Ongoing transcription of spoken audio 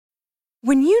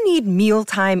When you need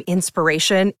mealtime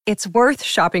inspiration, it's worth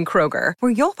shopping Kroger,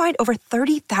 where you'll find over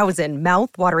 30,000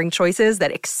 mouth-watering choices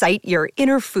that excite your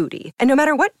inner foodie. And no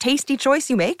matter what tasty choice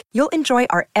you make, you'll enjoy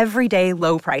our everyday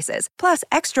low prices, plus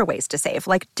extra ways to save,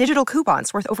 like digital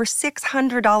coupons worth over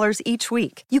 $600 each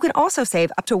week. You can also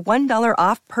save up to $1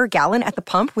 off per gallon at the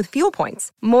pump with fuel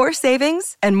points. More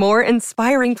savings and more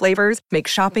inspiring flavors make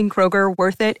shopping Kroger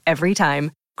worth it every time.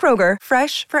 Kroger,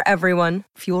 fresh for everyone.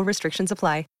 Fuel restrictions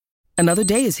apply. Another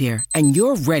day is here, and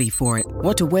you're ready for it.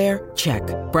 What to wear? Check.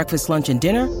 Breakfast, lunch, and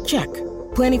dinner? Check.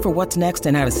 Planning for what's next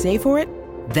and how to save for it?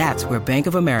 That's where Bank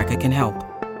of America can help.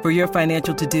 For your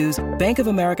financial to-dos, Bank of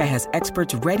America has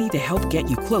experts ready to help get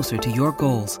you closer to your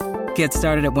goals. Get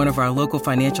started at one of our local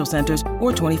financial centers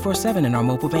or 24/7 in our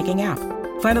mobile banking app.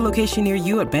 Find a location near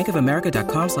you at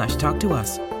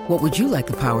bankofamerica.com/talktous. What would you like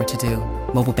the power to do?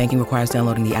 Mobile banking requires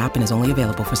downloading the app and is only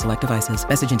available for select devices.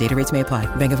 Message and data rates may apply.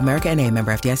 Bank of America N.A.,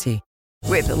 member FDIC.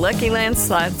 With the Lucky Land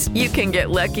Slots, you can get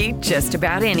lucky just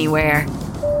about anywhere.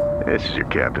 This is your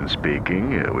captain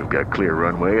speaking. We've got clear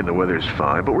runway and the weather's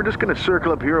fine, but we're just going to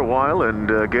circle up here a while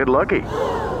and get lucky.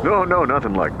 No,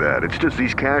 nothing like that. It's just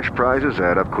these cash prizes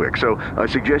add up quick. So I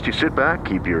suggest you sit back,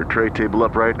 keep your tray table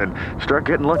upright, and start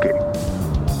getting lucky.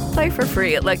 Play for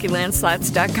free at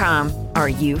LuckyLandSlots.com. Are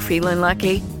you feeling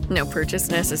lucky? No purchase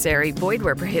necessary. Void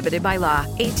where prohibited by law.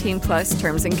 18+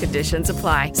 terms and conditions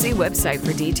apply. See website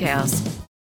for details.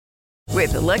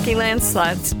 With the Lucky Land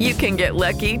Slots, you can get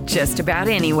lucky just about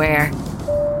anywhere.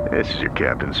 This is your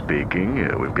captain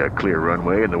speaking. We've got clear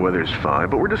runway and the weather's fine,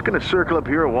 but we're just going to circle up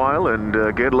here a while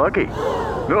and get lucky.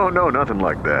 No, nothing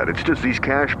like that. It's just these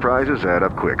cash prizes add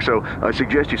up quick. So I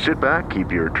suggest you sit back,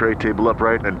 keep your tray table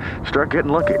upright, and start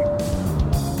getting lucky.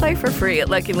 Play for free at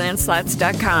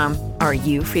LuckyLandSlots.com. Are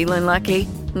you feeling lucky?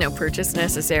 No purchase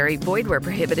necessary. Void where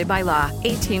prohibited by law.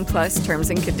 18+ terms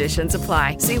and conditions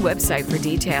apply. See website for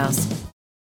details.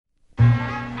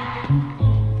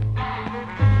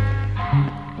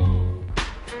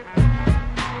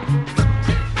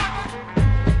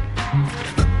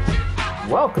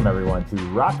 Welcome, everyone, to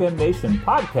Rock M Nation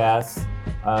Podcasts.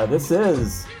 This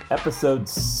is episode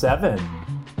 7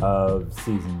 of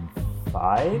season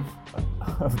 5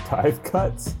 of Dive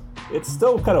Cuts. It's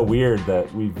still kind of weird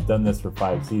that we've done this for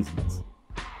 5 seasons.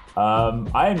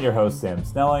 I am your host, Sam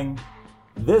Snelling.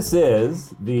 This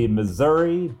is the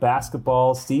Missouri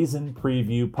Basketball Season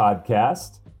Preview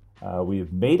Podcast.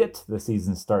 We've made it. The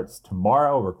season starts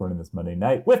tomorrow. We're recording this Monday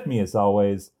night. With me, as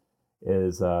always,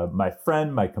 is my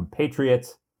friend, my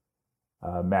compatriot,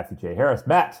 Matthew J. Harris.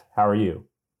 Matt, how are you?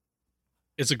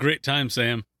 It's a great time,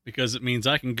 Sam, because it means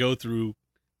I can go through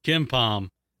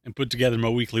KenPom and put together my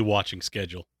weekly watching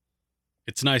schedule.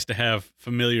 It's nice to have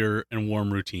familiar and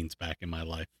warm routines back in my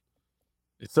life.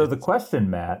 So the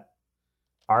question, Matt,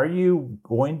 are you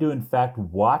going to, in fact,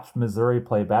 watch Missouri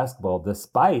play basketball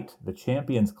despite the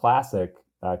Champions Classic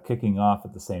kicking off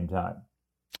at the same time?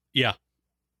 Yeah,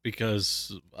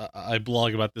 because I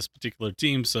blog about this particular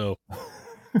team, so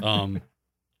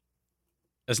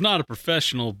as not a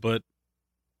professional, but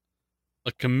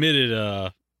a committed,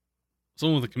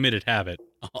 someone with a committed habit,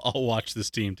 I'll watch this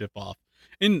team tip off.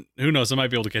 And who knows, I might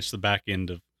be able to catch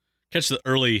the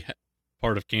early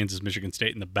part of Kansas, Michigan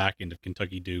State, and the back end of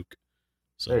Kentucky Duke.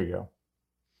 So there you go.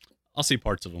 I'll see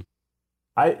parts of them.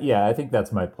 I think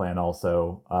that's my plan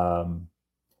also.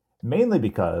 Mainly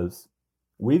because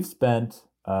we've spent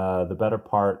the better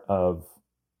part of,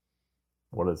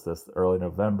 what is this, early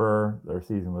November. Their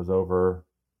season was over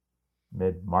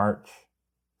mid-March.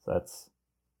 So that's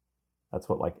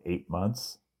what, like 8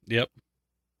 months? Yep.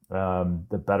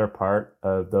 The better part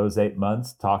of those 8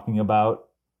 months talking about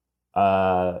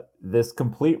this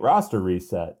complete roster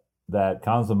reset that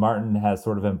Cuonzo Martin has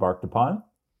sort of embarked upon.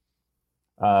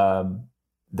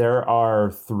 There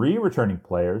are 3 returning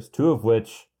players, 2 of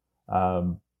which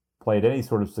played any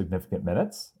sort of significant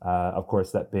minutes. Of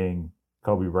course, that being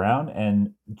Kobe Brown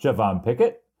and Javon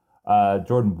Pickett.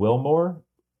 Jordan Wilmore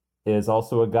is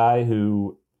also a guy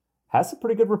who has some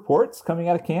pretty good reports coming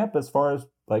out of camp as far as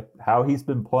like how he's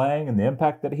been playing and the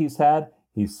impact that he's had.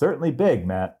 He's certainly big,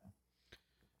 Matt.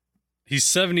 He's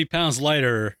 70 pounds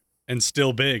lighter and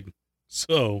still big.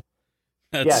 So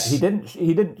that's... Yeah,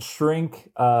 he didn't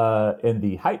shrink in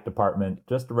the height department,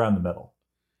 just around the middle.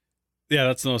 Yeah,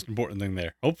 that's the most important thing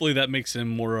there. Hopefully that makes him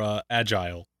more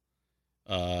agile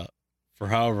for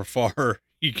however far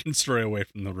he can stray away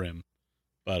from the rim.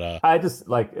 But I just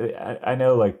like, I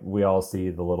know like we all see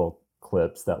the little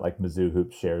clips that like Mizzou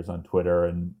Hoops shares on Twitter,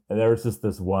 and there was just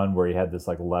this one where he had this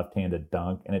like left-handed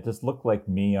dunk, and it just looked like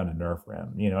me on a Nerf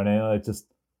rim, you know. And I know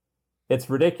it's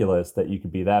ridiculous that you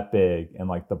could be that big and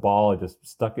like the ball, it just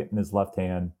stuck it in his left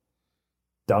hand.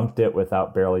 dunked it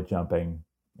without barely jumping.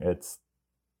 It's,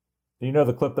 you know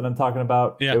the clip that I'm talking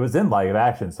about? Yeah. It was in live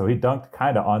action, so he dunked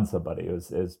kind of on somebody. It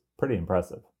was pretty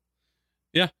impressive.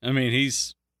 Yeah, I mean,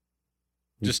 he's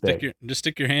just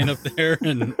stick your hand up there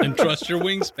and trust your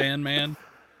wingspan, man.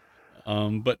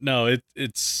 But no,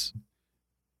 it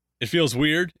feels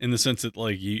weird in the sense that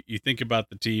like you think about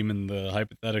the team and the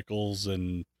hypotheticals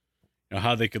and you know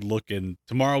how they could look, and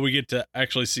tomorrow we get to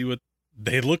actually see what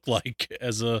they look like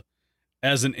as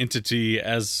an entity,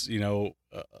 as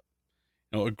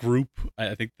a group.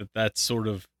 I think that's sort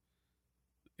of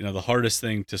the hardest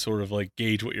thing to sort of like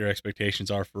gauge what your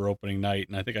expectations are for opening night.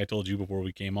 And I think I told you before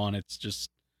we came on, it's just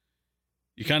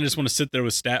you kind of just want to sit there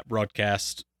with stat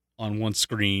broadcast on one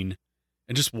screen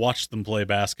and just watch them play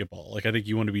basketball. Like I think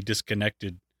you want to be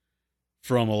disconnected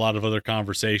from a lot of other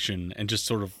conversation and just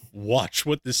sort of watch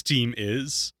what this team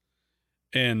is.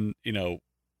 And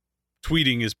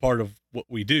tweeting is part of what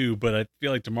we do, but I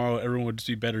feel like tomorrow everyone would just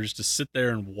be better just to sit there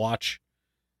and watch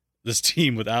this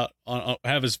team without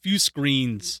have as few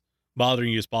screens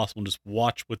bothering you as possible and just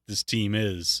watch what this team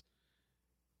is,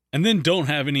 and then don't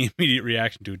have any immediate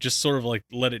reaction to it. Just sort of like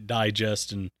let it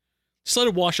digest and just let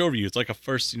it wash over you. It's like a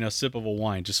first sip of a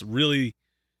wine. Just really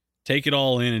take it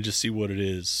all in and just see what it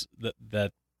is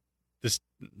that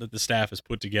the staff has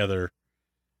put together,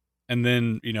 and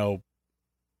then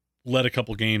let a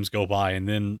couple games go by and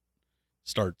then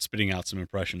start spitting out some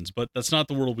impressions. But that's not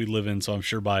the world we live in, so I'm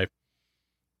sure by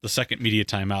the second media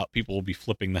timeout, people will be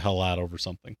flipping the hell out over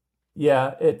something.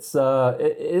 Yeah, it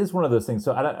is one of those things.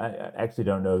 So I actually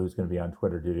don't know who's going to be on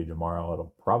Twitter duty tomorrow.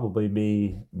 It'll probably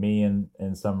be me in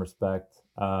some respect.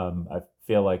 I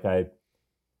feel like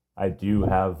I do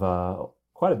have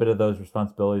quite a bit of those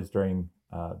responsibilities during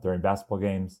basketball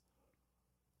games.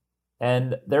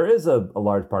 And there is a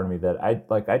large part of me that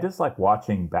I just like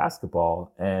watching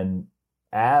basketball. And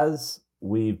as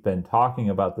we've been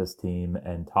talking about this team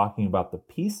and talking about the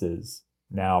pieces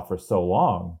now for so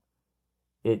long,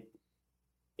 it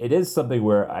is something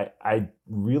where I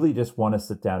really just want to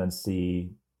sit down and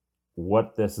see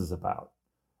what this is about.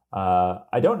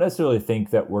 I don't necessarily think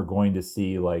that we're going to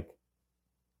see the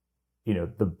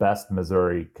best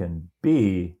Missouri can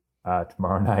be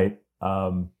tomorrow night.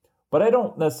 But I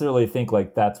don't necessarily think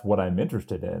that's what I'm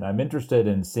interested in. I'm interested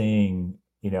in seeing,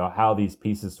 how these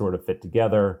pieces sort of fit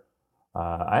together.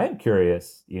 I am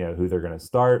curious, who they're going to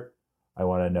start. I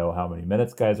want to know how many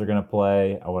minutes guys are going to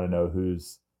play. I want to know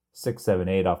who's 6, 7,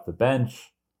 8 off the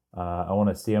bench. I want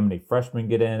to see how many freshmen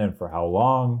get in and for how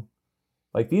long.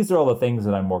 These are all the things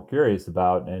that I'm more curious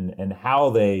about, and how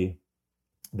they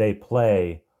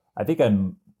play. I think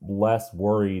I'm less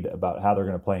worried about how they're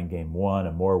going to play in game 1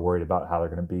 and more worried about how they're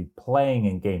going to be playing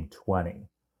in game 20.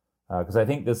 Because I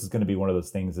think this is going to be one of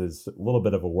those things is a little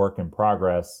bit of a work in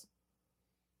progress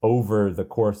over the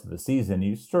course of the season.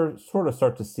 You sort of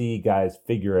start to see guys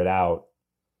figure it out,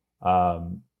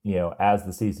 as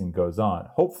the season goes on.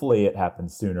 Hopefully it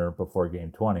happens sooner before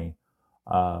game 20.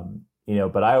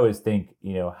 But I always think,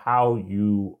 how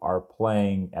you are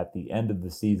playing at the end of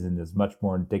the season is much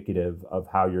more indicative of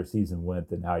how your season went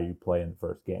than how you play in the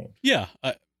first game. Yeah.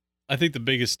 I think the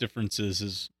biggest difference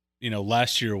is,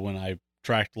 last year when I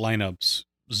tracked lineups,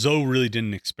 Zoe really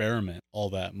didn't experiment all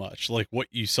that much. Like what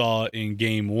you saw in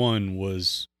game 1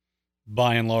 was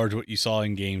by and large what you saw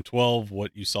in game 12,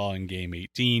 what you saw in game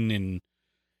 18, and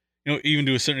even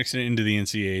to a certain extent into the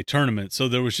NCAA tournament. So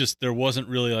there wasn't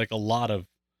really a lot of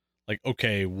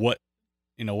okay,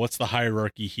 what's the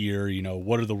hierarchy here?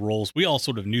 What are the roles? We all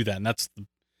sort of knew that, and that's the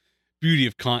beauty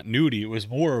of continuity. It was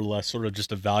more or less sort of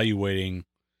just evaluating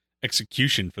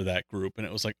execution for that group, and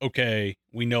it was okay,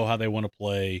 we know how they want to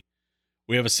play.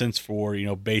 We have a sense for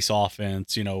base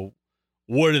offense. How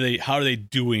are they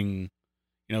doing?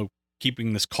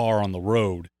 Keeping this car on the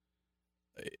road.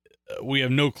 We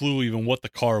have no clue even what the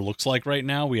car looks like right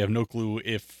now. We have no clue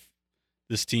if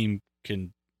this team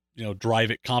can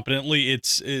drive it competently.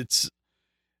 It's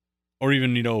or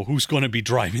even who's going to be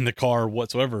driving the car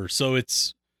whatsoever. So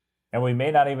and we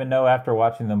may not even know after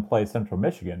watching them play Central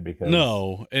Michigan because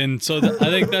no. And so I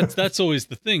think that's always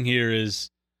the thing here is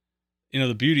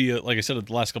the beauty, like I said, of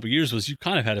the last couple of years was you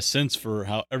kind of had a sense for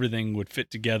how everything would fit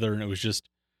together, and it was just,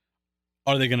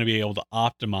 are they going to be able to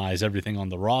optimize everything on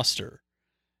the roster?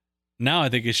 Now I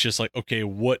think it's just okay,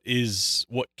 what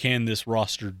can this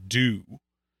roster do?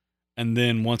 And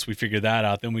then once we figure that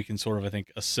out, then we can sort of, I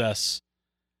think, assess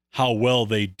how well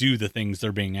they do the things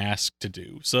they're being asked to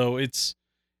do. So it's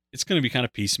going to be kind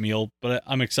of piecemeal, but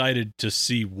I'm excited to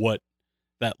see what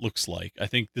that looks like. I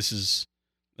think this is,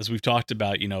 as we've talked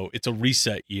about, it's a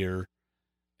reset year,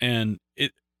 and I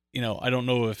don't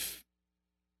know if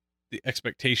the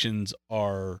expectations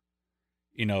are,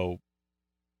 that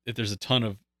there's a ton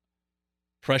of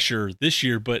pressure this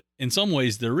year, but in some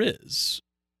ways there is,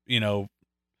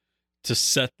 to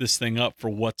set this thing up for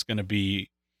what's going to be,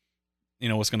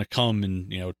 what's going to come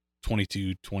in,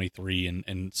 22, 23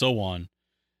 and so on.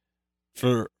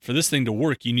 For this thing to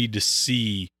work, you need to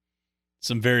see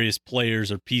some various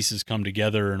players or pieces come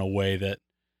together in a way that,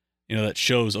 that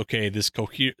shows, okay, this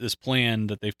plan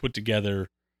that they've put together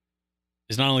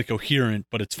is not only coherent,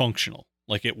 but it's functional.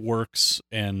 Like it works,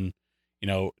 and,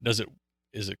 is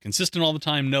it consistent all the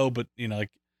time? No, but,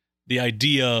 like the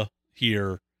idea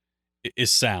here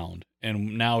is sound.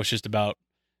 And now it's just about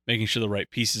making sure the right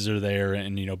pieces are there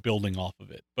and, building off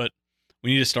of it. But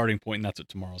we need a starting point, and that's what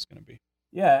tomorrow's going to be.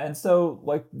 Yeah. And so,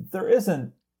 like, there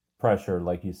isn't pressure,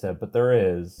 like you said, but there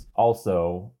is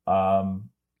also,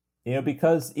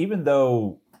 because even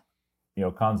though,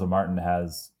 Cuonzo Martin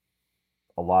has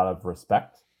a lot of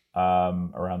respect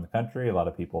around the country, a lot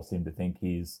of people seem to think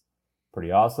he's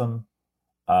pretty awesome.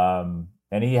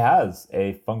 And he has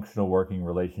a functional working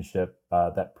relationship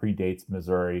that predates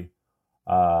Missouri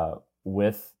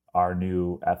with our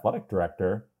new athletic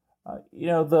director.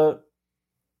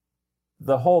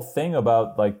 The whole thing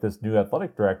about like this new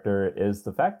athletic director is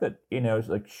the fact that,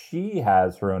 like she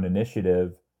has her own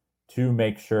initiative to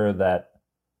make sure that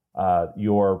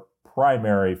your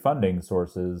primary funding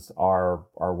sources are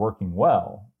working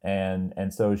well.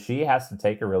 And so she has to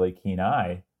take a really keen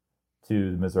eye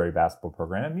to the Missouri basketball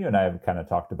program. You and I have kind of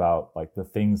talked about like the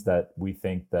things that we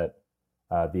think that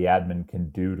the admin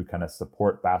can do to kind of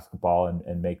support basketball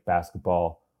and make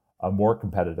basketball a more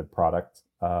competitive product,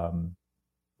 than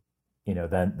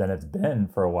it's been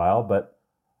for a while. But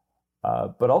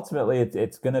ultimately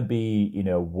it's going to be,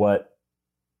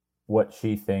 what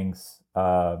she thinks,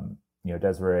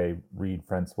 Desiree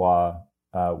Reed-Francois,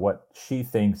 what she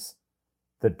thinks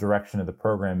the direction of the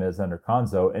program is under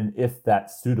Cuonzo, and if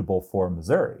that's suitable for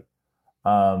Missouri.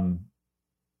 And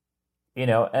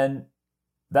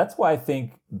that's why I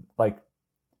think, like,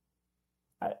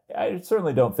 I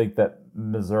certainly don't think that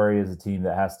Missouri is a team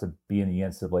that has to be in the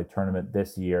NCAA tournament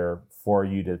this year for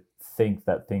you to think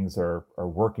that things are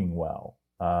working well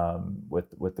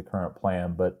with the current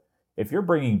plan. But if you're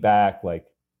bringing back like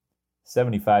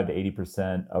 75 to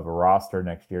 80% of a roster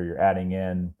next year, you're adding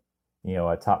in,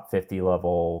 a top 50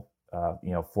 level,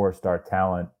 4-star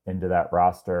talent into that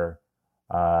roster,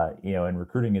 and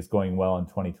recruiting is going well in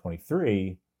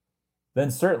 2023, then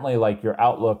certainly like your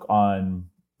outlook on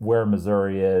where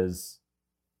Missouri is,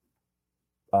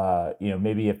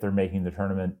 maybe if they're making the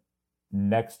tournament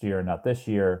next year, not this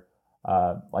year,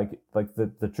 like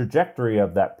the trajectory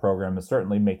of that program is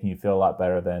certainly making you feel a lot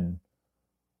better than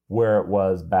where it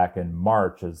was back in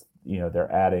March, as,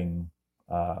 they're adding,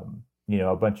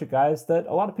 a bunch of guys that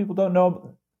a lot of people don't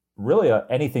know really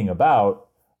anything about.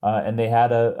 And they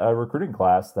had a recruiting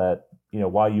class that,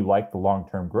 while you like the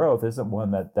long-term growth, isn't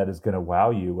one that is going to wow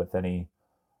you with any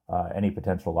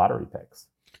potential lottery picks.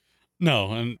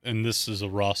 No, and this is a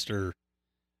roster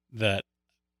that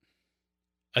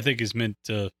I think is meant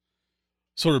to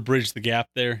sort of bridge the gap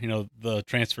there. The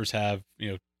transfers have,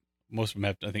 most of them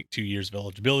have, I think, 2 years of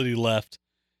eligibility left.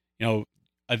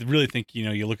 I really think,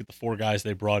 you look at the 4 guys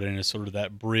they brought in as sort of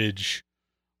that bridge,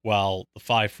 while the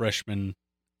 5 freshmen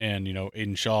and,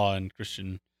 Aiden Shaw and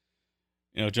Christian,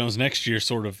 Jones next year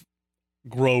sort of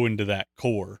grow into that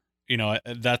core.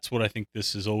 That's what I think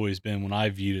this has always been when I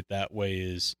viewed it that way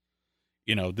is,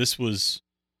 this was,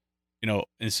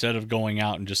 instead of going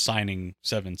out and just signing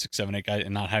 7, 6, 7, 8 guys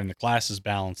and not having the classes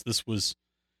balanced, this was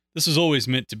always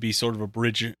meant to be sort of a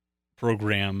bridge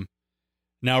program.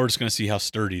 Now we're just going to see how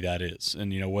sturdy that is,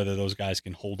 and, whether those guys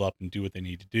can hold up and do what they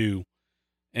need to do.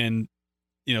 And,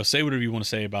 say whatever you want to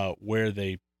say about where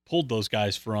they pulled those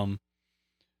guys from.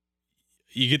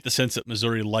 You get the sense that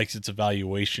Missouri likes its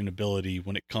evaluation ability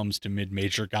when it comes to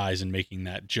mid-major guys and making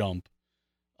that jump.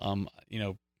 I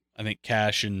think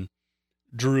Cash and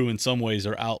Drew in some ways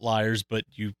are outliers, but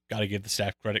you got to give the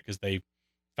staff credit because they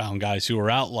found guys who are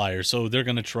outliers. So they're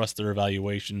going to trust their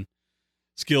evaluation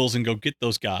skills and go get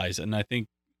those guys. And I think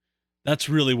that's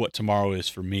really what tomorrow is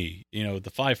for me.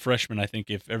 The 5 freshmen, I think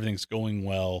if everything's going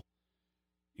well,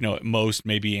 at most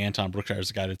maybe Anton Brookshire is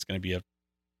a guy that's going to be a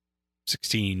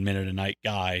 16-minute-a-night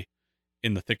guy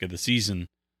in the thick of the season.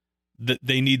 That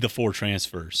they need the 4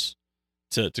 transfers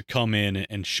to come in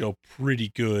and show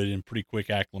pretty good and pretty quick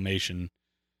acclimation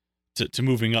to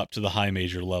moving up to the high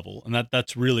major level. And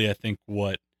that's really, I think,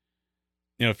 what,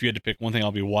 if you had to pick one thing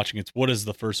I'll be watching, it's what does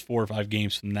the first 4 or 5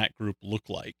 games from that group look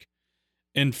like?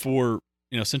 And for,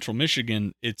 Central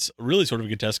Michigan, it's really sort of a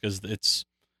good test because it's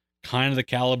kind of the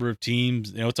caliber of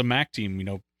teams. It's a MAC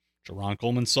team, Jerron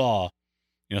Coleman saw,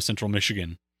 Central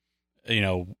Michigan,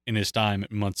 in his time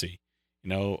at Muncie.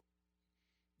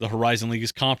 The Horizon League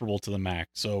is comparable to the MAC.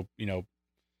 So,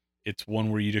 it's one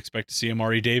where you'd expect to see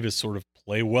Amari Davis sort of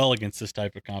play well against this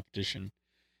type of competition.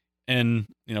 And,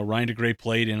 Ryan DeGray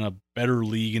played in a better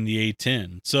league in the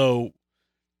A10. So,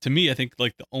 to me, I think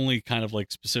like the only kind of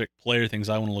like specific player things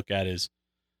I want to look at is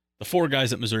the 4 guys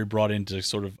that Missouri brought in to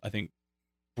sort of, I think,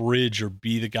 bridge or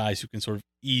be the guys who can sort of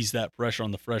ease that pressure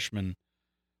on the freshmen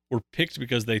were picked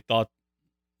because the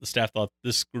staff thought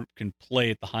this group can play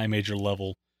at the high major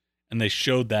level, and they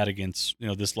showed that against,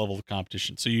 this level of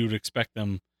competition. So you would expect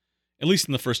them, at least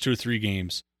in the first 2 or 3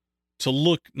 games, to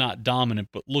look not dominant,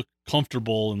 but look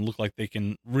comfortable and look like they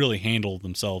can really handle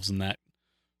themselves in that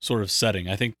sort of setting.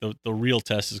 I think the real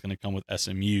test is going to come with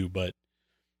SMU, but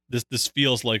this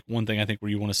feels like one thing I think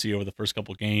where you want to see over the first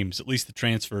couple of games, at least the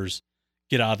transfers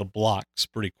get out of the blocks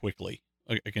pretty quickly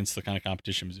against the kind of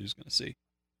competition Mizzou's going to see.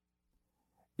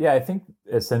 Yeah, I think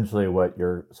essentially what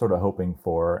you're sort of hoping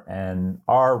for, and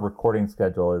our recording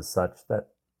schedule is such that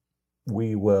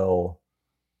we will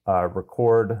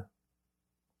record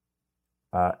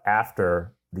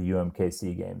after the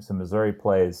UMKC game. So Missouri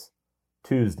plays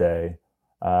Tuesday,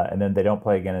 and then they don't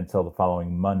play again until the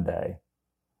following Monday.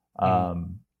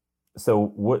 So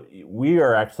what we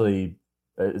are actually,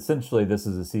 essentially, this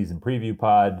is a season preview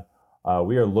pod.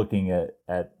 We are looking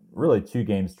at really 2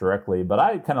 games directly, but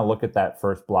I kind of look at that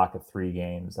first block of 3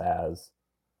 games as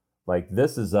like,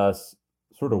 this is us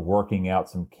sort of working out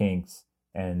some kinks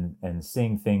and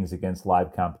seeing things against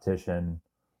live competition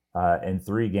in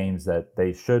 3 games that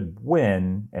they should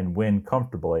win and win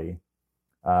comfortably.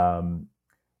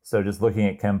 So just looking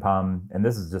at KenPom, and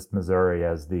this is just Missouri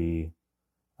as the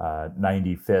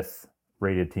 95th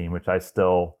rated team, which I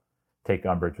still take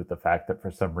umbrage with the fact that for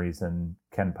some reason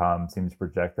KenPom seems to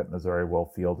project that Missouri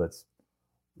will field its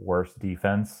worst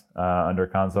defense under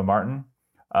Cuonzo Martin.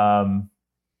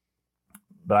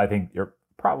 But I think you're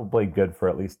probably good for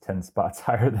at least 10 spots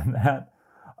higher than that.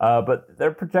 But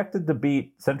they're projected to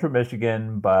beat Central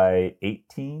Michigan by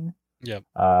 18. Yep.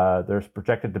 They're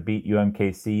projected to beat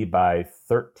UMKC by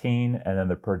 13, and then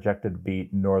they're projected to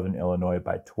beat Northern Illinois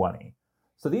by 20.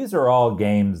 So these are all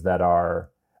games that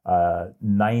are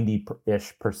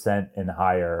 90-ish% and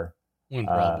higher win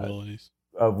probabilities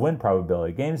of win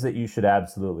probability, games that you should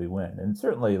absolutely win. And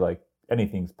certainly, like,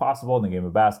 anything's possible in the game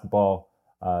of basketball.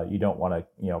 You don't want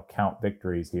to, count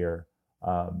victories here.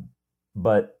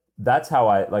 But that's how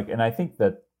I like, and I think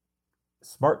that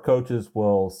smart coaches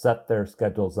will set their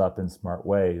schedules up in smart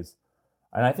ways.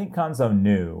 And I think Cuonzo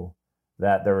knew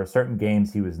that there were certain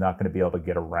games he was not going to be able to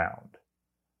get around.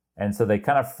 And so they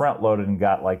kind of front loaded and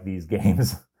got like these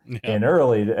games in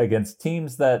early against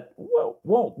teams that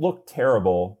won't look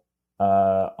terrible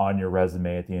on your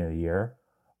resume at the end of the year,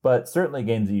 but certainly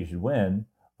games that you should win.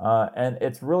 And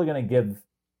it's really going to give,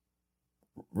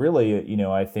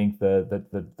 I think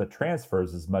the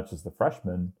transfers as much as the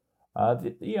freshmen,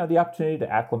 the opportunity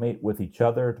to acclimate with each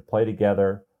other, to play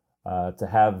together, to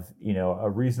have, a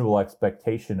reasonable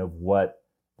expectation of what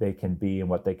they can be and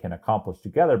what they can accomplish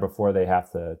together before they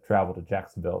have to travel to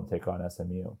Jacksonville and take on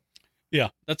SMU. Yeah,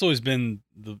 that's always been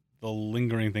the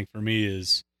lingering thing for me,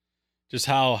 is just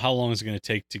how long is it going to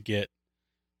take to get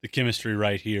the chemistry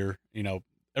right here?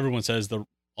 Everyone says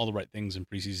all the right things in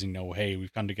preseason. Hey,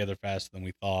 we've come together faster than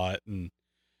we thought, and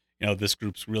this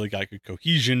group's really got good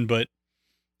cohesion. But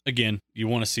again, you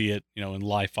want to see it, in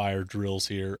live fire drills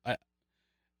here.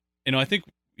 I think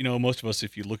most of us,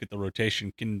 if you look at the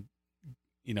rotation, can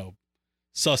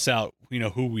suss out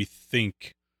who we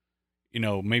think,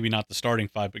 maybe not the starting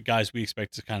 5, but guys we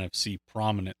expect to kind of see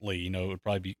prominently. It would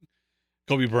probably be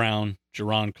Kobe Brown,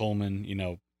 Jerron Coleman.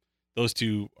 Those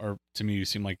 2 are, to me,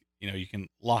 seem like you can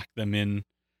lock them in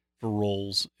for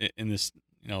roles in this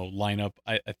lineup.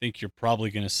 I think you're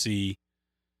probably going to see,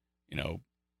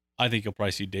 I think you'll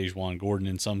probably see Dejuan Gordon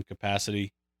in some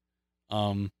capacity,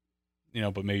 but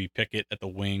maybe Pickett at the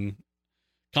wing.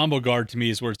 Combo guard, to me,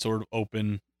 is where it's sort of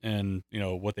open, and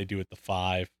what they do at the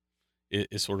 5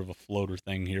 is sort of a floater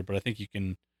thing here. But I think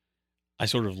I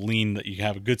sort of lean that you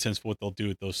have a good sense for what they'll do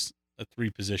at those 3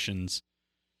 positions,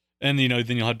 and then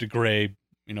you'll have DeGray,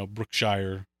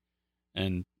 Brookshire,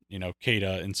 and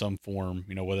Keita in some form.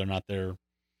 Whether or not they're,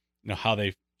 how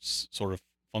they sort of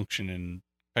function in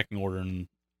pecking order and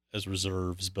as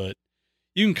reserves, but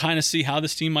you can kind of see how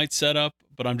this team might set up.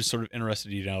 But I'm just sort of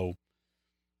interested,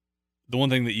 the one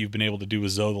thing that you've been able to do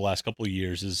with Zoe the last couple of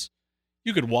years is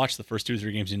you could watch the first 2 or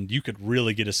 3 games and you could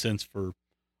really get a sense for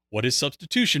what his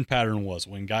substitution pattern was,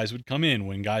 when guys would come in,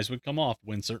 when guys would come off,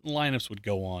 when certain lineups would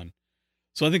go on.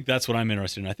 So I think that's what I'm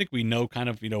interested in. I think we know kind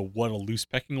of, what a loose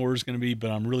pecking order is going to be,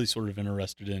 but I'm really sort of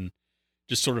interested in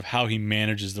just sort of how he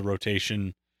manages the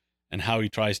rotation and how he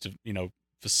tries to,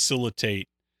 facilitate,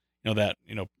 that,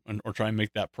 or try and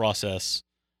make that process,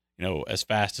 as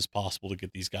fast as possible to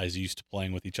get these guys used to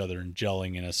playing with each other and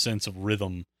gelling in a sense of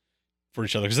rhythm for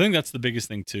each other. Because I think that's the biggest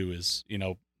thing too is,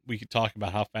 we could talk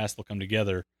about how fast they'll come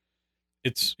together.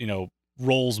 It's,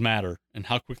 roles matter, and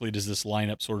how quickly does this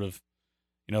lineup sort of,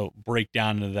 break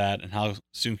down into that, and how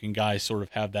soon can guys sort of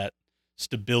have that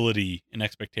stability and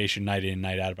expectation night in,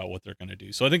 night out about what they're going to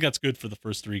do. So I think that's good for the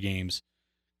first 3 games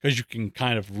because you can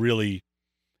kind of really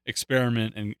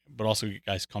experiment but also get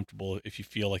guys comfortable if you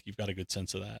feel like you've got a good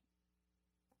sense of that.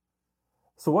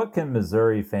 So what can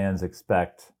Missouri fans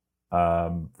expect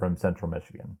from Central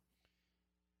Michigan?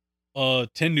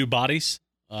 10 new bodies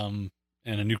and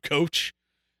a new coach.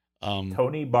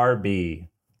 Tony Barbee,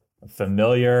 a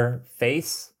familiar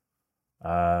face.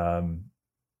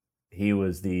 He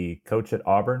was the coach at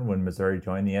Auburn when Missouri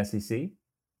joined the SEC,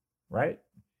 right?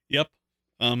 Yep.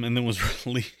 And then I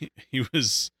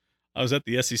was at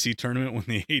the SEC tournament when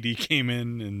the AD came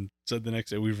in and said the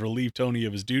next day, we've relieved Tony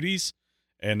of his duties,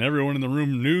 and everyone in the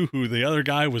room knew who the other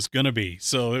guy was going to be.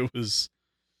 So it was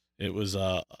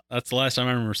that's the last time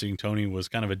I remember seeing Tony was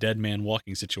kind of a dead man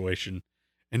walking situation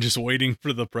and just waiting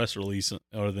for the press release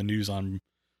or the news on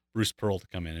Bruce Pearl to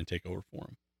come in and take over for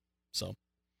him. So.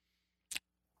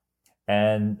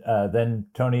 And then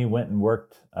Tony went and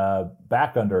worked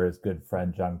back under his good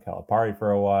friend John Calipari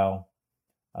for a while.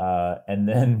 And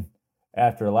then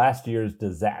after last year's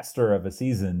disaster of a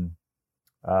season,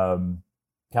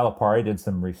 Calipari did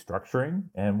some restructuring.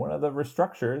 And one of the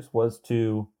restructures was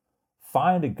to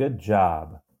find a good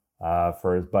job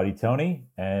for his buddy Tony.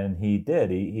 And he did.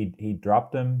 He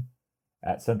dropped him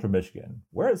at Central Michigan.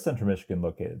 Where is Central Michigan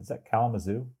located? Is that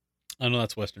Kalamazoo? I know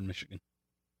that's Western Michigan.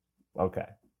 Okay.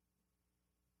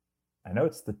 I know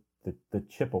it's the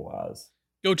Chippewas.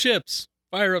 Go Chips!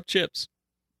 Fire up Chips!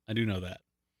 I do know that.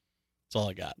 That's all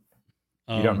I got.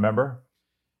 You don't remember?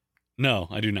 No,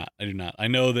 I do not. I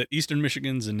know that Eastern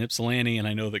Michigan's in Ypsilanti, and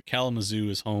I know that Kalamazoo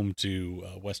is home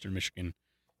to Western Michigan.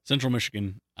 Central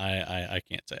Michigan, I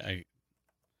can't say.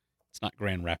 It's not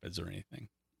Grand Rapids or anything,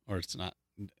 or it's not.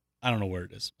 I don't know where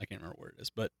it is. I can't remember where it is,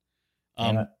 but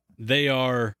they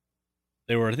were,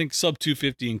 I think, sub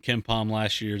 250 in KenPom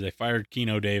last year. They fired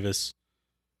Keno Davis,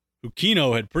 who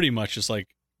Keno had pretty much just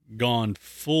like gone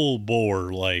full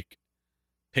bore, like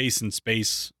pace and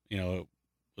space,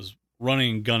 was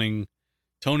running and gunning.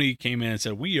 Tony came in and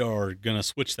said, we are going to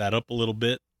switch that up a little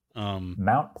bit.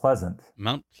 Mount Pleasant.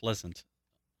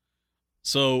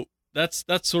 So that's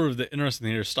sort of the interesting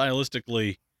thing here.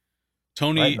 Stylistically,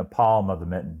 Tony. Right in the palm of the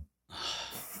mitten.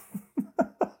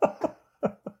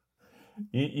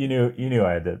 You knew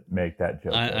I had to make that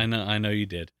joke. I know you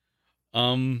did.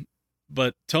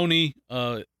 But Tony's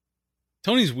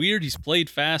weird. He's played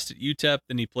fast at UTEP,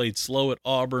 then he played slow at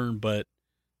Auburn, but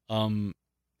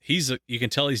you can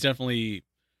tell he's definitely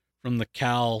from the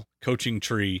Cal coaching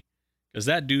tree because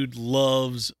that dude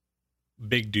loves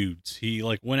big dudes. He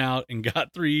like went out and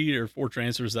got 3 or 4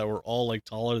 transfers that were all like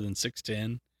taller than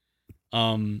 6'10".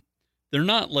 They're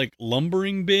not like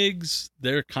lumbering bigs.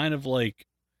 They're kind of like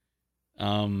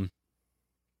I'm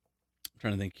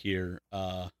trying to think here.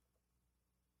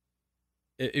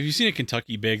 If you've seen a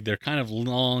Kentucky big, they're kind of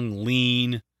long,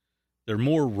 lean. They're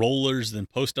more rollers than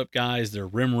post-up guys. They're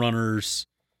rim runners.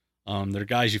 They're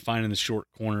guys you find in the short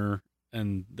corner,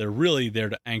 and they're really there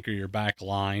to anchor your back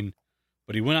line.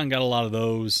 But he went out and got a lot of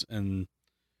those and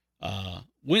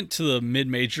went to the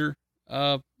mid-major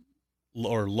or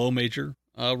low-major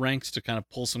ranks to kind of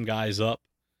pull some guys up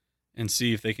and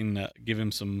see if they can give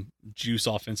him some juice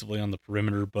offensively on the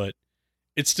perimeter. But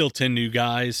it's still 10 new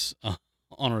guys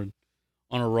on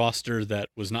a roster that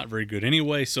was not very good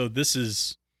anyway. So this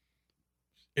is,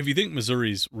 if you think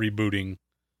Missouri's rebooting,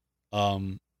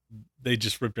 they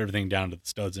just ripped everything down to the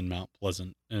studs in Mount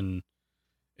Pleasant. And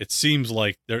it seems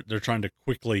like they're trying to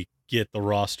quickly get the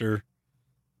roster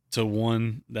to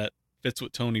one that fits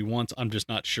what Tony wants. I'm just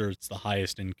not sure it's the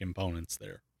highest in components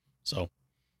there. So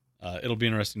it'll be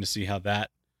interesting to see how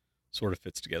that sort of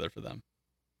fits together for them.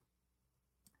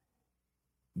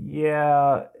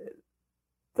 Yeah,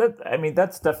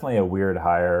 that's definitely a weird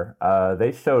hire.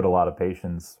 They showed a lot of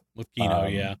patience with Keno.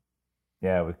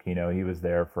 Yeah, with Keno. He was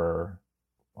there for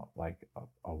like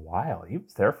a while. He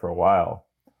was there for a while.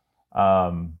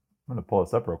 I'm going to pull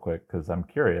this up real quick because I'm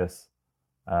curious.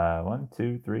 1,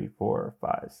 2, 3, 4,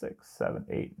 5, 6, 7,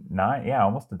 8, 9. Yeah,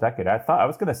 almost a decade. I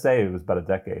was going to say it was about a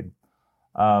decade.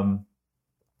 And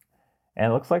it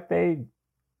looks like they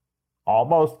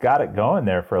almost got it going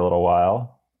there for a little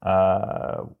while.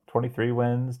 23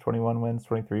 wins, 21 wins,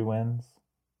 23 wins.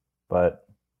 But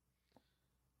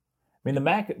I mean, the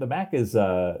MAC is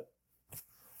the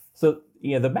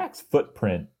MAC's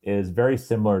footprint is very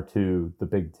similar to the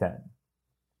Big Ten,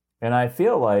 and I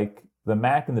feel like the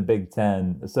MAC and the Big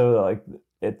Ten. So like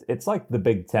it's like the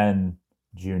Big Ten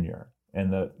Junior,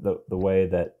 and the way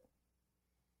that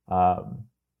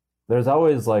there's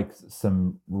always like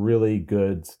some really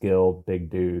good, skilled big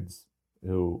dudes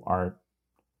who aren't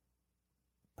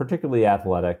particularly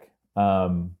athletic.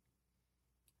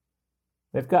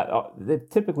 They've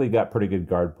typically got pretty good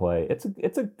guard play.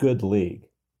 It's a good league.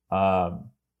 So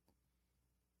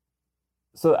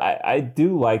I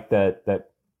do like that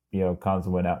Konza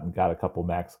went out and got a couple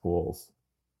MAC schools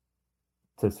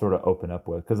to sort of open up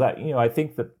with, because I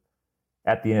think that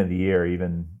at the end of the year,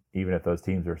 even if those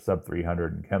teams are sub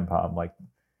 300 in KenPom, like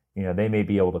they may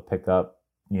be able to pick up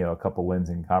a couple wins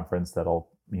in conference that'll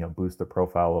boost their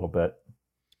profile a little bit.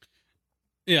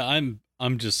 Yeah, I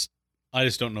just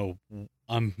don't know.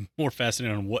 I'm more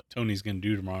fascinated on what Tony's going to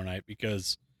do tomorrow night,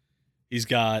 because he's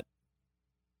got,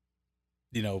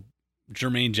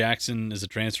 Jermaine Jackson is a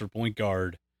transfer point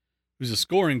guard who's a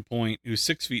scoring point, who's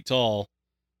 6 feet tall,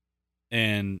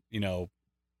 and,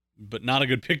 but not a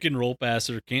good pick and roll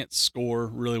passer, can't score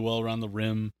really well around the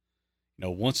rim,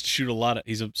 wants to shoot a lot.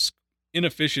 He's a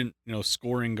inefficient,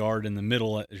 scoring guard in the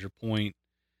middle as your point.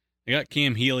 They got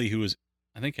Cam Healy, who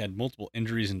I think had multiple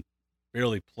injuries and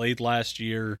barely played last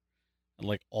year,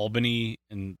 like Albany,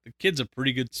 and the kid's a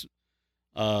pretty good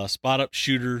spot up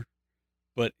shooter,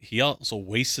 but he also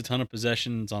wastes a ton of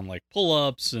possessions on like pull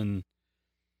ups, and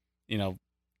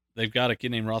they've got a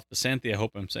kid named Roth Basanthe, I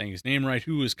hope I'm saying his name right,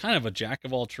 who is kind of a jack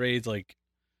of all trades, like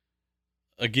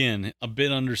again a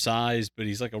bit undersized, but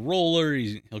he's like a roller.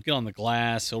 He'll get on the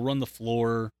glass, he'll run the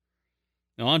floor.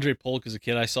 Now Andre Polk is a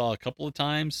kid I saw a couple of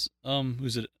times,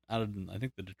 who's out of I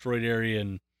think the Detroit area,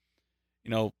 and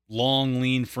long,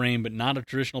 lean frame, but not a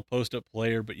traditional post-up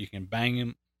player, but you can bang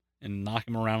him and knock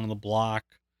him around on the block.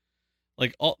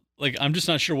 I'm just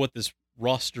not sure what this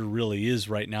roster really is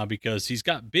right now, because he's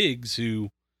got bigs who,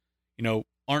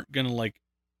 aren't going to like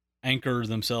anchor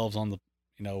themselves on the,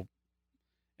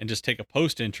 and just take a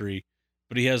post entry,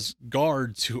 but he has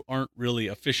guards who aren't really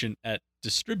efficient at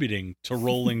distributing to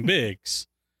rolling bigs,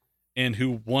 and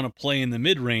who want to play in the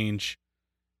mid-range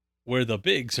where the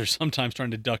bigs are sometimes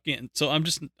trying to duck in. So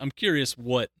I'm curious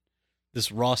what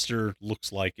this roster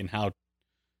looks like and how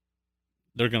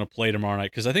they're going to play tomorrow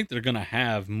night, because I think they're going to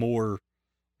have more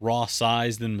raw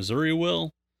size than Missouri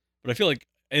will. But I feel like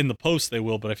in the post they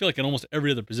will, but I feel like in almost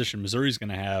every other position, Missouri's going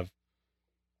to have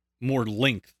more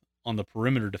length on the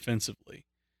perimeter defensively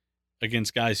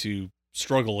against guys who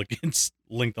struggle against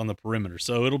length on the perimeter.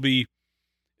 So it'll be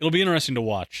interesting to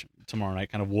watch tomorrow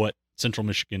night, kind of what Central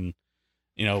Michigan,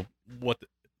 what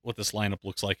this lineup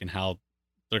looks like and how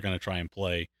they're going to try and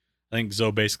play. I think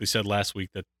Zoe basically said last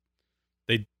week that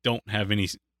they don't have any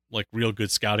like real good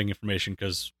scouting information,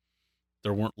 because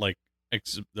there weren't like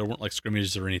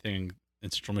scrimmages or anything,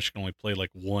 and Central Michigan only played like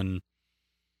one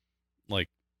like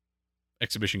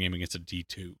exhibition game against a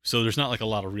D2. So there's not like a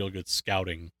lot of real good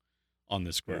scouting on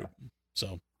this group. Yeah.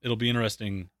 So it'll be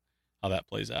interesting how that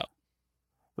plays out.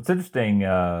 What's interesting,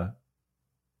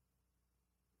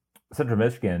 Central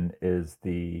Michigan is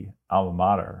the alma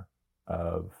mater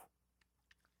of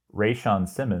Rayshawn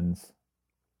Simmons,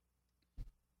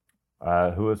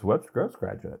 who is Webster Gross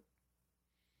graduate.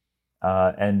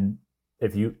 And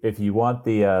if you want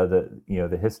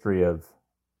the history of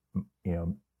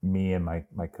me and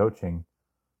my coaching,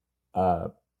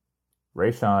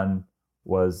 Rayshawn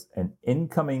was an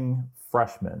incoming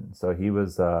freshman, so he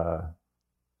was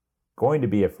going to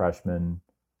be a freshman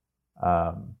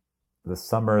the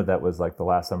summer that was like the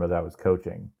last summer that I was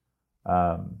coaching.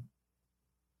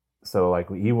 So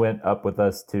like he went up with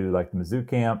us to like the Mizzou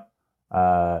camp,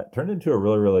 turned into a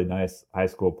really, really nice high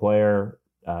school player,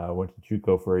 went to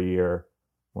JUCO for a year,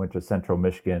 went to Central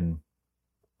Michigan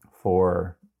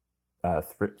for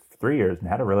 3 years, and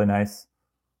had a really nice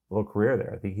little career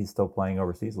there. I think he's still playing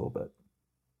overseas a little bit.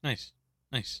 Nice.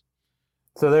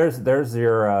 So there's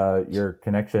your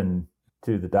connection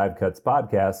to the Dive Cuts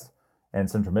podcast and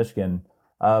Central Michigan.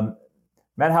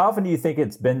 Matt, how often do you think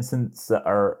it's been since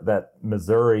that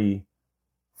Missouri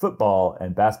football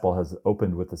and basketball has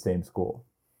opened with the same school?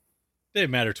 Dave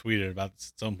Matter tweeted about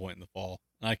this at some point in the fall.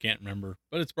 I can't remember,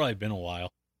 but it's probably been a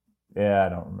while. Yeah, I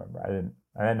don't remember. I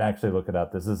didn't actually look it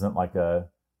up. This isn't like a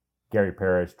Gary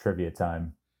Parrish trivia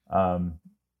time.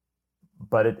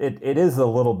 But it is a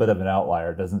little bit of an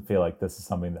outlier. It doesn't feel like this is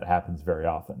something that happens very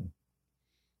often.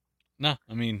 No,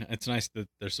 I mean, it's nice that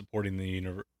they're supporting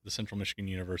the Central Michigan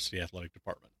University Athletic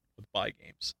Department with buy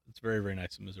games. It's very, very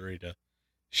nice of Missouri to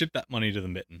ship that money to the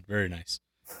Mitten. Very nice.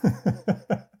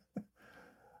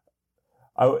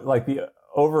 I would like the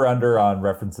over under on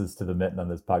references to the Mitten on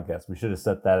this podcast. We should have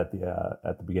set that at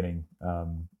the beginning.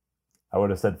 I would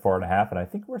have said 4.5, and I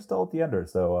think we're still at the under.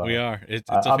 So we are.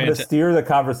 I'm going to steer the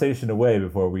conversation away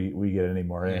before we get any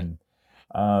more in.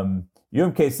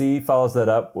 UMKC follows that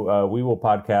up. We will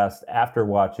podcast after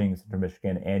watching Central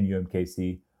Michigan and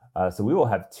UMKC. So we will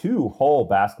have 2 whole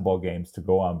basketball games to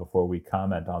go on before we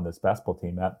comment on this basketball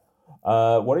team. Matt,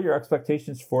 what are your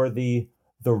expectations for the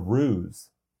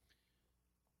Roos?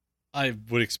 I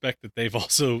would expect that they've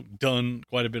also done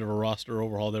quite a bit of a roster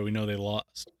overhaul there. We know they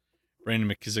lost Brandon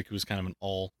McKissick, who was kind of an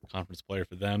all-conference player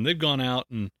for them. They've gone out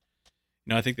and,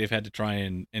 I think they've had to try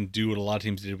and do what a lot of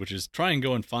teams did, which is try and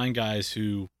go and find guys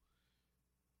who,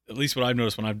 at least what I've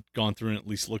noticed when I've gone through and at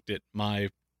least looked at my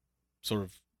sort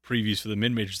of previews for the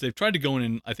mid-majors, they've tried to go in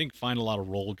and I think find a lot of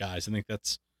role guys. I think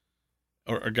that's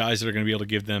or guys that are going to be able to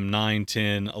give them 9,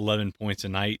 10, 11 points a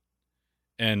night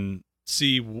and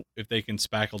see if they can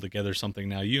spackle together something.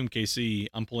 Now, UMKC,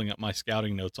 I'm pulling up my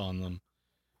scouting notes on them.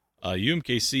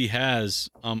 UMKC has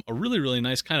a really, really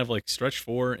nice kind of like stretch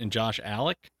 4 in Josh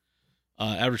Alec.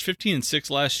 Averaged 15 and 6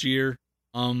 last year.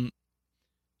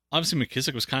 Obviously,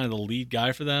 McKissick was kind of the lead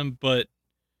guy for them, but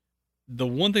the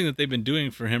one thing that they've been doing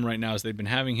for him right now is they've been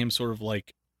having him sort of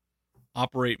like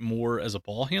operate more as a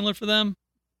ball handler for them,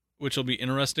 which will be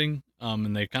interesting.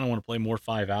 And they kind of want to play more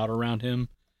 5 out around him.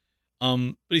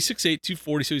 But he's 6'8",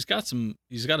 240, so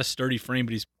he's got a sturdy frame,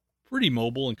 but he's pretty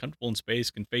mobile and comfortable in space,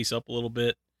 can face up a little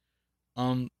bit.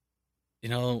 The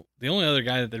only other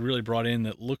guy that they really brought in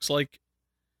that looks like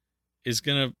is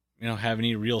gonna, have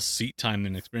any real seat time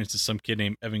and experience is some kid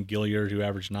named Evan Gilliard, who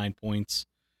averaged 9 points.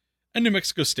 And New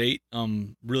Mexico State,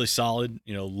 really solid,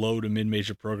 low to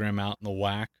mid-major program out in the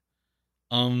WAC.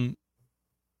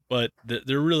 But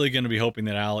they're really going to be hoping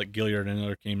that Alec Gilliard and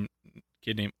another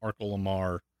kid named Arco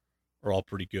Lamar are all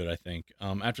pretty good, I think.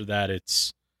 After that,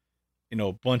 it's,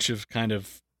 a bunch of kind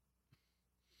of,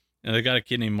 they got a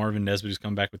kid named Marvin Nesbitt who's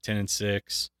come back with 10 and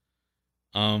 6.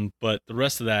 But the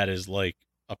rest of that is like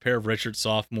a pair of redshirt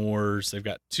sophomores. They've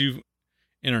got 2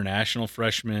 international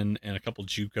freshmen and a couple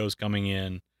JUCOs coming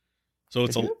in. So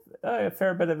it's a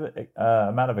fair bit of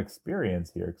amount of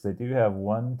experience here, because they do have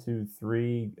 1, 2,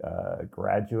 3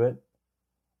 graduate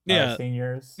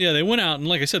seniors. Yeah, they went out and,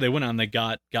 like I said, they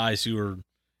got guys who are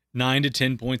 9 to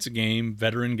 10 points a game,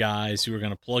 veteran guys who are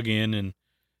going to plug in,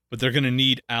 but they're going to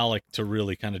need Alec to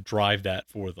really kind of drive that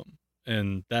for them,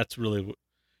 and that's really.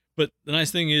 But the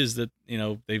nice thing is that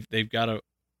they've got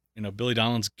Billy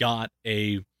Donald's got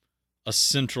a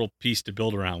central piece to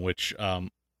build around, which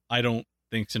I don't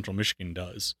think Central Michigan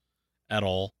does at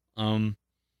all.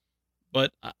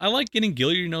 But I like getting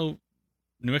Gilliard.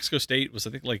 New Mexico State was,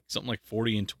 I think, like something like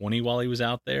 40 and 20 while he was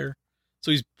out there.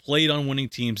 So he's played on winning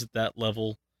teams at that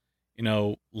level.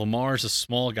 Lamar's a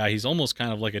small guy. He's almost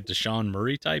kind of like a Deshaun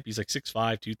Murray type. He's like 6'5",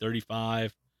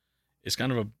 235. Is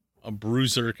kind of a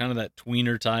bruiser, kind of that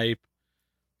tweener type.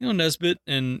 Nesbitt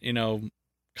and,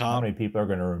 Cobb. How many people are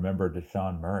going to remember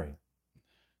Deshaun Murray?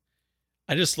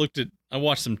 I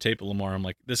watched some tape of Lamar. I'm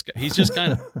like, this guy, he's just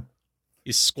kind of,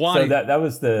 he's squatting. So that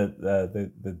was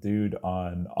the dude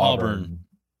on Auburn.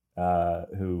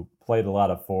 Who played a lot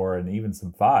of 4 and even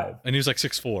some 5. And he was like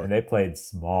 6'4". And they played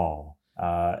small.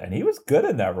 And he was good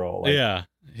in that role. Yeah,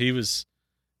 he was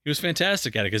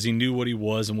fantastic at it because he knew what he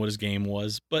was and what his game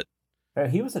was. But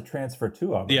he was a transfer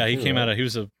too. Auburn, yeah, he came out of he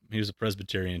was a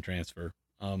Presbyterian transfer.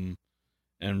 And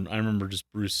I remember just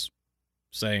Bruce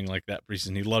saying like that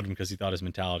preseason he loved him because he thought his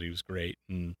mentality was great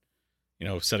and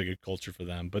set a good culture for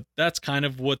them. But that's kind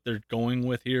of what they're going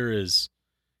with here is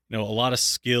a lot of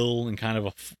skill and kind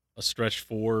of a stretch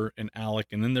 4 and Alec,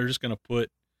 and then they're just going to put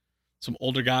some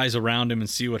older guys around him and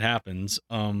see what happens.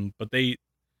 But they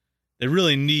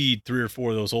really need 3 or 4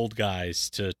 of those old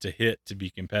guys to hit to be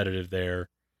competitive there.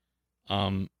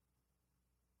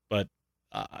 But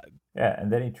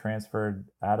and then he transferred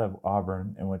out of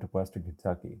Auburn and went to Western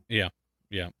Kentucky. Yeah.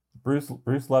 Bruce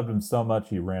loved him so much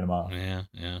he ran him off.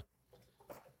 Yeah.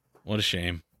 What a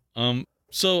shame.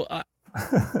 So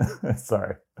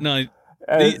sorry. No.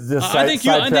 I think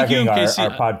UMKC,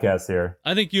 our podcast here.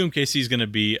 I think UMKC is going to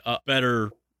be a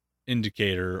better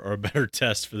indicator or a better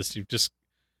test for this team. Just,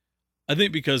 I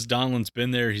think because Donald's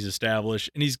been there, he's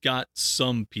established, and he's got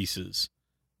some pieces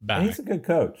back. And he's a good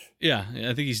coach. Yeah,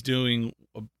 I think he's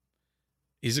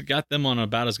got them on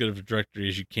about as good of a trajectory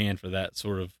as you can for that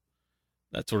sort of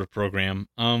program.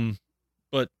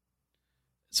 But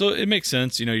So it makes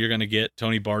sense. You're going to get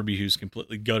Tony Barbie, who's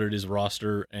completely gutted his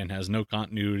roster and has no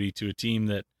continuity to a team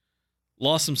that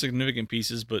lost some significant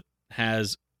pieces, but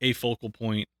has a focal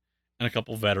point and a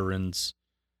couple veterans.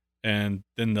 And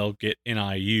then they'll get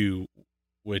NIU,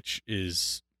 which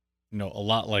is, a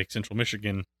lot like Central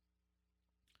Michigan.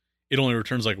 It only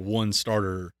returns like one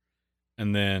starter,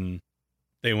 and then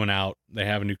they went out. They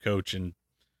have a new coach, and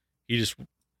he just,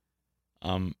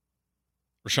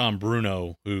 Rashawn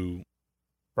Bruno, who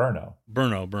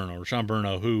Rashawn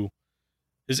Bruno, who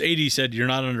his AD said, you're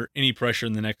not under any pressure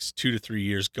in the next 2 to 3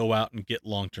 years. Go out and get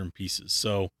long-term pieces.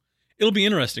 So it'll be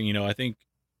interesting. I think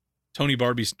Tony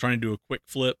Barbie's trying to do a quick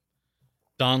flip.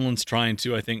 Donlan's trying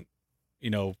to, I think,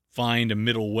 find a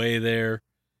middle way there.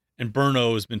 And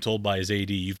Bruno has been told by his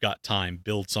AD, you've got time,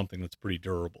 build something that's pretty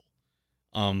durable.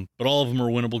 But all of them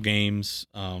are winnable games.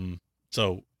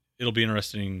 So it'll be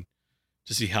interesting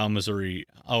to see how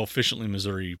efficiently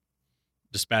Missouri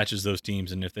dispatches those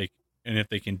teams, and if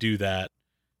they can do that,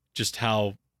 just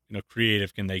how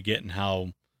creative can they get, and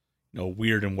how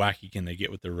weird and wacky can they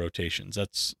get with their rotations.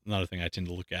 That's another thing I tend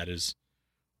to look at is,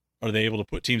 are they able to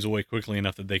put teams away quickly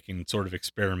enough that they can sort of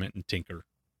experiment and tinker?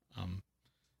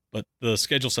 But the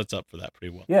schedule sets up for that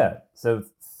pretty well. Yeah, so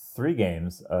 3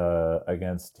 games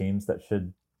against teams that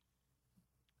should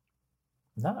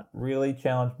not really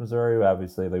challenge Missouri.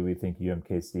 Obviously, we think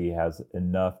UMKC has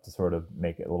enough to sort of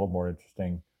make it a little more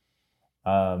interesting.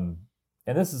 And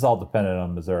this is all dependent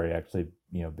on Missouri actually,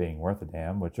 being worth a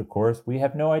damn, which of course we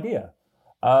have no idea.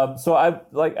 So I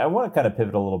want to kind of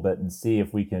pivot a little bit and see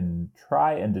if we can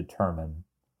try and determine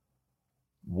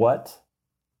what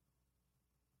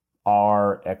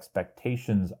our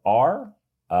expectations are,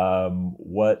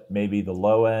 what maybe the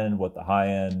low end, what the high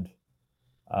end,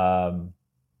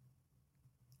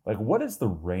 what is the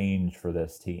range for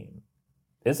this team?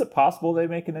 Is it possible they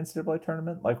make an NCAA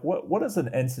tournament? What does an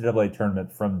NCAA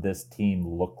tournament from this team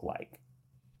look like?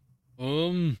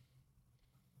 They're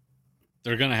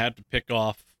going to have to pick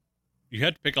off. You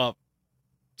had to pick off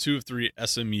 2 of 3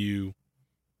 SMU,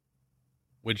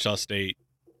 Wichita State,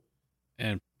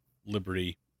 and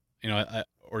Liberty,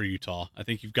 or Utah. I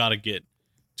think you've got to get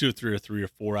 2 or 3 or 3 or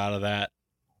 4 out of that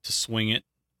to swing it.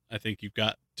 I think you've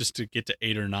got just to get to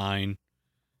 8 or 9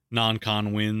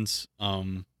 non-con wins.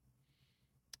 I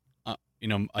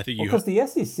think because the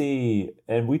SEC,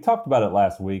 and we talked about it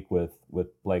last week with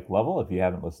Blake Lovell. If you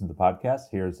haven't listened to the podcast,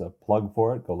 here's a plug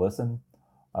for it. Go listen.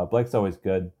 Blake's always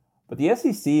good. But the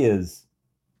SEC is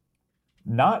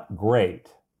not great,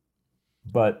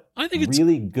 but I think it's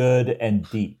really good and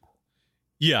deep.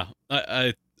 Yeah,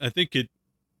 I think it.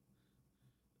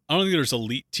 I don't think there's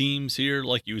elite teams here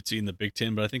like you would see in the Big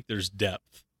Ten, but I think there's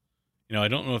depth. I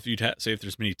don't know if you'd say if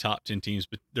there's many top 10 teams,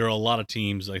 but there are a lot of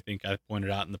teams. I think I pointed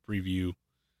out in the preview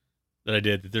that I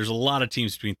did that there's a lot of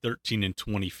teams between 13 and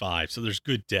 25. So there's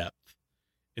good depth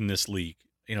in this league,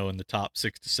 in the top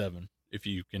 6 to 7. If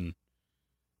you can,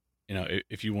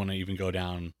 if you want to even go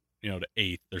down, to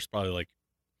 8th, there's probably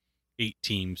 8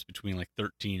 teams between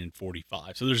 13 and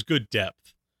 45. So there's good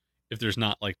depth if there's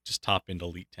not just top end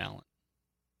elite talent,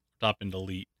 top end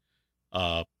elite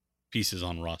pieces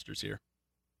on rosters here.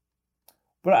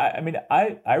 But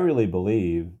I really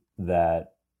believe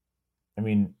that,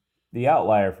 the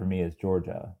outlier for me is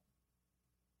Georgia.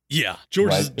 Yeah,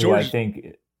 Georgia, I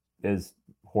think is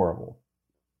horrible.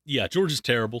 Yeah, Georgia's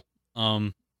terrible.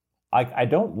 I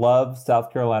don't love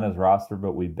South Carolina's roster,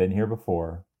 but we've been here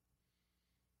before.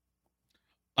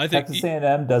 I think Texas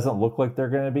A&M doesn't look like they're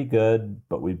going to be good,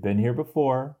 but we've been here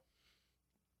before.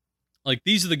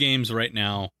 These are the games right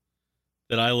now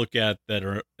that I look at that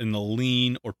are in the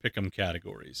lean or pick'em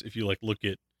categories. If you look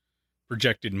at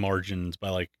projected margins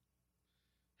by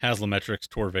Haslametrics,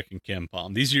 Torvik, and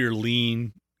KenPom, these are your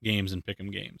lean games and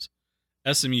pick'em games.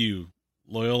 SMU,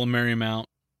 Loyola Marymount,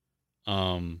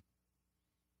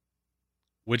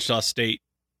 Wichita State,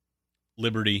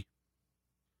 Liberty,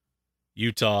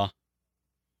 Utah,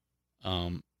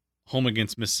 home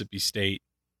against Mississippi State,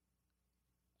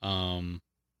 home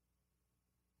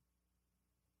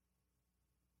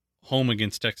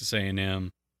against Texas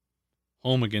A&M,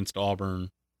 home against Auburn,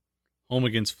 home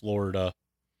against Florida,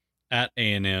 at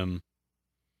A&M,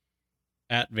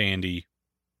 at Vandy,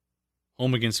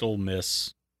 home against Ole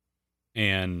Miss,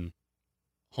 and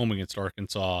home against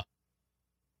Arkansas.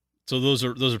 So those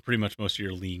are pretty much most of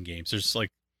your lean games. There's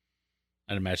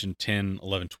I'd imagine 10,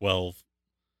 11, 12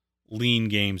 lean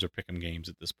games or pick'em games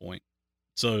at this point.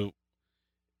 So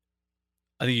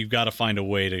I think you've got to find a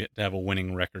way to have a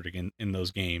winning record again in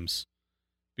those games,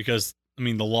 because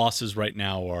the losses right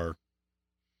now are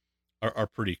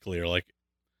pretty clear.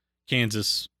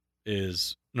 Kansas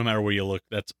is, no matter where you look,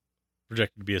 that's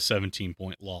projected to be a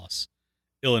 17-point loss.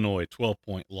 Illinois,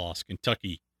 12-point loss.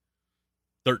 Kentucky,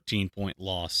 13-point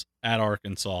loss. At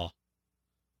Arkansas,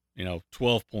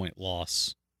 12-point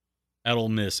loss. At Ole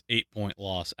Miss, 8-point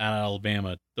loss. At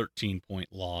Alabama,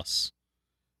 13-point loss.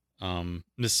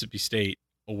 Mississippi State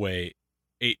away,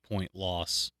 8-point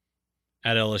loss.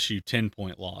 At LSU,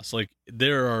 10-point loss. Like,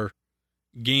 there are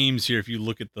games here, if you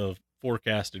look at the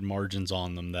forecasted margins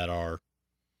on them, that are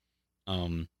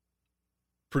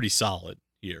pretty solid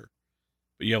here.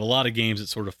 But you have a lot of games that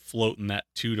sort of float in that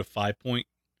 2 to 5 point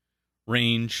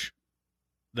range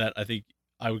that I think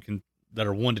that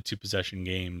are 1 to 2 possession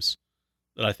games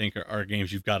that I think are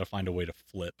games you've got to find a way to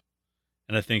flip.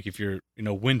 And I think if you're,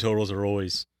 win totals are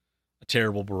always a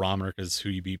terrible barometer because it's who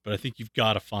you beat, but I think you've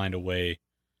got to find a way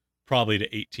probably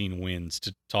to 18 wins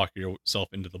to talk yourself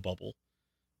into the bubble,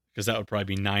 because that would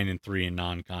probably be 9-3 in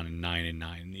non-con and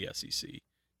 9-9 in the SEC,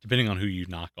 depending on who you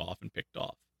knock off and picked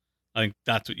off. I think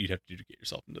that's what you'd have to do to get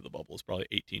yourself into the bubble, is probably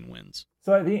 18 wins.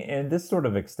 So I think, and this sort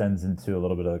of extends into a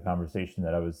little bit of the conversation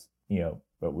that I was,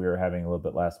 but we were having a little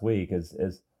bit last week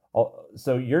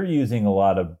so you're using a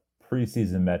lot of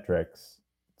preseason metrics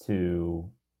to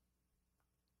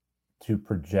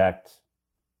project,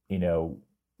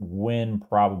 win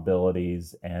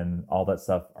probabilities and all that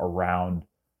stuff around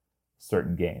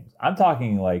certain games. I'm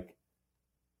talking like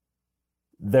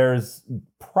there's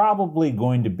probably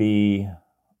going to be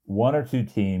 1 or 2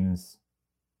 teams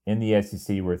in the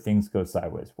SEC where things go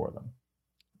sideways for them.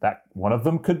 That one of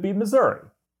them could be Missouri.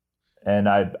 And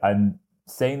I'm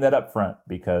saying that up front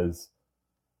because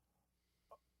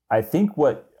I think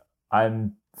what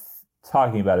I'm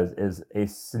talking about is a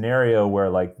scenario where,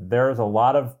 like, there's a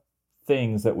lot of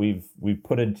things that we've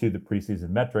put into the preseason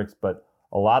metrics, but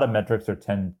a lot of metrics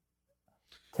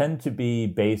tend to be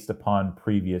based upon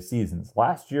previous seasons.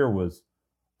 Last year was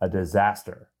a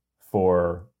disaster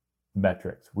for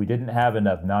metrics. We didn't have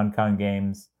enough non-con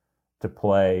games to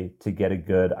play to get a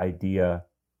good idea.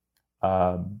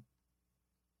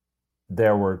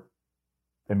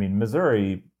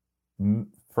 Missouri,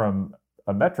 from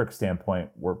a metric standpoint,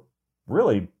 were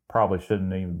really probably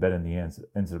shouldn't have even been in the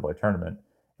NCAA tournament,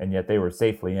 and yet they were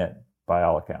safely in by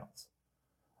all accounts.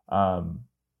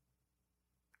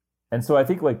 And so I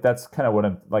think, like, that's kind of what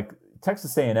I'm like.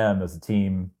 Texas A&M is a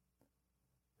team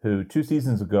who 2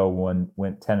 seasons ago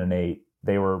went 10-8.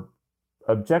 They were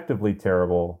objectively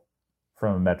terrible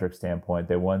from a metric standpoint.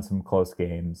 They won some close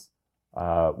games.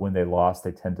 When they lost,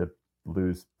 they tend to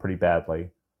lose pretty badly.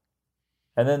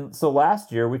 And then, so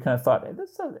last year we kind of thought, hey,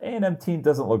 this A&M team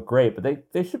doesn't look great, but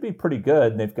they should be pretty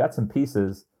good, and they've got some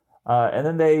pieces. And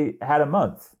then they had a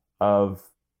month of,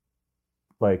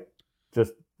 like,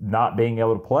 just not being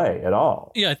able to play at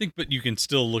all. Yeah, I think, but you can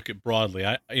still look at broadly.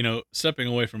 Stepping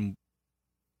away from,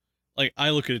 like,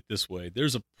 I look at it this way.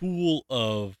 There's a pool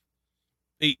of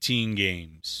 18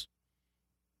 games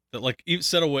that, like, you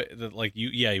set away that, like,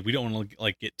 we don't want to,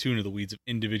 like, get too into the weeds of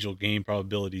individual game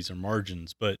probabilities or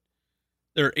margins, but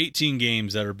there are 18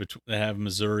 games that have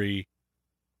Missouri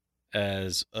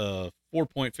as a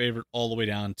 4-point favorite all the way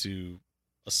down to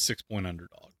a 6-point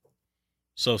underdog.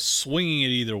 So swinging it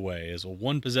either way as a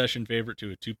 1-possession favorite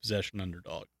to a 2-possession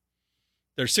underdog.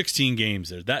 There's 16 games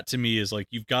there. That, to me, is like,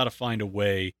 you've got to find a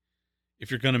way,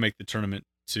 if you're going to make the tournament,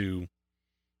 to,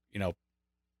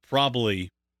 probably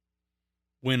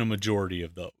win a majority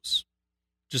of those.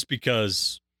 Just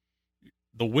because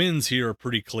the wins here are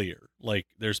pretty clear. Like,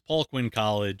 there's Paul Quinn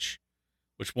College,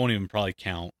 which won't even probably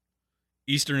count,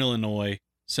 Eastern Illinois,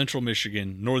 Central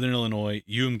Michigan, Northern Illinois,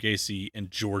 UMKC,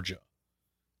 and Georgia.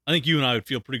 I think you and I would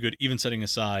feel pretty good, even setting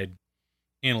aside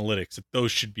analytics, that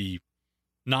those should be,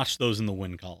 notch those in the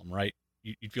win column, right?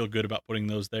 You'd feel good about putting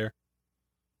those there?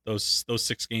 Those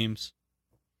 6 games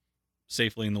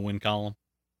safely in the win column?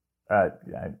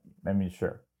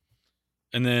 Sure.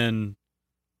 And then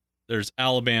there's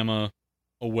Alabama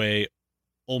away,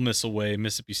 Ole Miss away,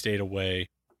 Mississippi State away,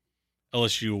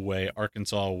 LSU away,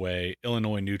 Arkansas away,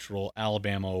 Illinois neutral,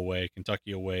 Alabama away,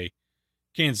 Kentucky away,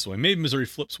 Kansas away. Maybe Missouri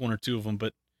flips 1 or 2 of them,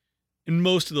 but in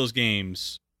most of those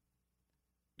games,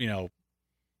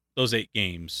 those 8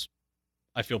 games,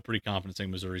 I feel pretty confident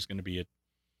saying Missouri's going to be a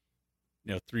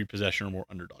 3-possession or more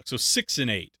underdog. So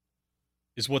 6-8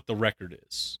 is what the record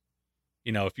is.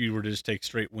 If you were to just take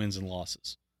straight wins and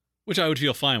losses, which I would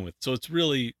feel fine with. So it's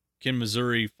really, can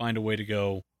Missouri find a way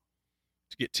to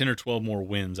get 10 or 12 more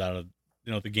wins out of,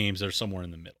 the games that are somewhere in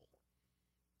the middle?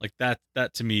 Like, that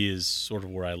to me is sort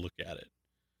of where I look at it.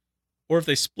 Or if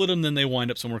they split them, then they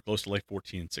wind up somewhere close to like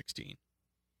 14 and 16.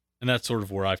 And that's sort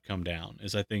of where I've come down,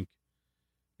 is I think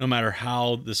no matter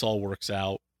how this all works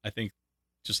out, I think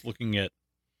just looking at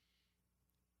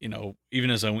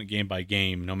even as I went game by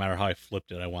game, no matter how I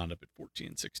flipped it, I wound up at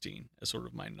 14-16 as sort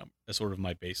of my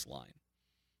baseline.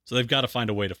 So they've got to find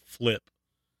a way to flip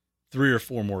 3 or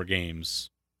 4 more games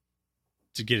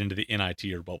to get into the NIT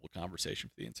or bubble conversation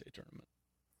for the NCAA tournament.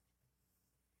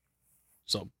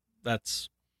 So that's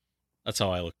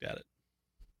how I looked at it.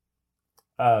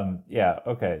 Yeah.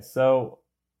 Okay. So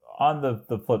on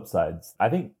the flip sides, I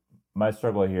think my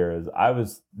struggle here is I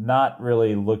was not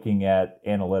really looking at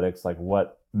analytics like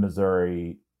what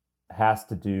Missouri has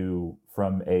to do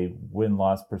from a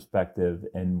win-loss perspective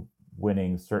in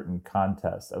winning certain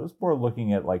contests. I was more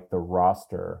looking at like the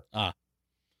roster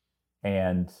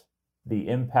and the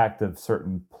impact of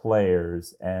certain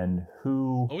players and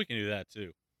who we can do that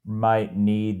too. Might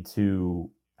need to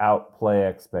outplay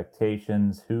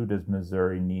expectations. Who does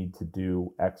Missouri need to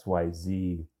do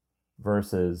XYZ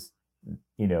versus,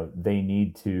 they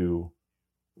need to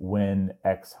win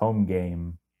X home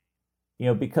game,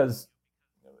 because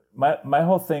my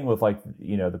whole thing with like,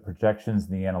 the projections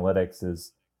and the analytics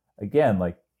is, again,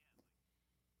 like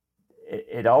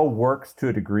it all works to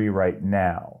a degree right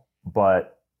now,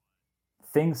 but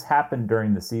things happen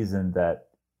during the season that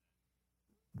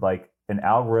like an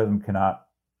algorithm cannot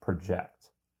project.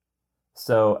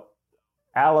 So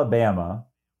Alabama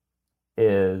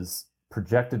is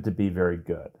projected to be very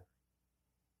good.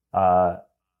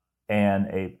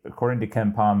 And according to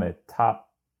KenPom, a top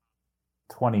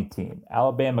 20 team.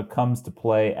 Alabama comes to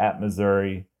play at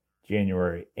Missouri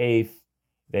January 8th.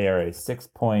 They are a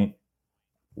 6-point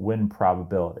win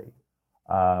probability.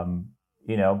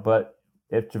 But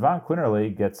if Javon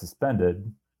Quinterly gets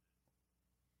suspended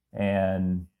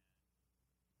and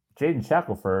Jaden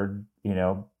Shackelford,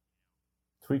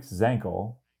 tweaks his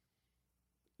ankle.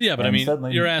 Yeah, but I mean,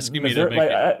 you're asking me to make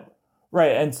it.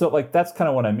 Right. And so like, that's kind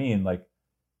of what I mean. Like,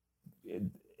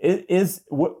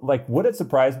 would it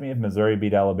surprise me if Missouri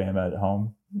beat Alabama at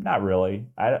home? Not really.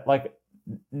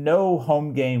 No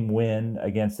home game win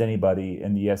against anybody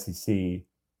in the SEC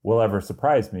will ever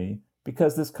surprise me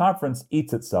because this conference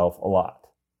eats itself a lot.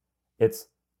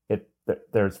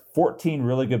 There's 14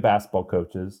 really good basketball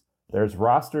coaches. There's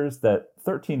rosters that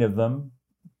 13 of them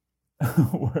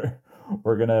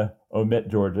we're going to omit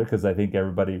Georgia because I think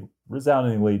everybody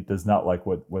resoundingly does not like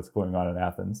what's going on in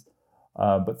Athens.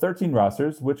 But 13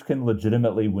 rosters, which can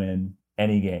legitimately win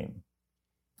any game.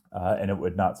 And it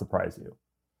would not surprise you.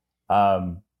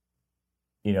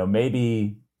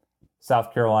 Maybe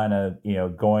South Carolina,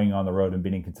 going on the road and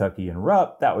beating Kentucky in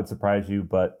Rupp, that would surprise you,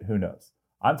 but who knows?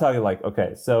 I'm talking like,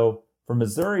 okay, so for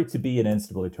Missouri to be an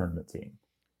NCAA tournament team,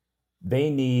 they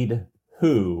need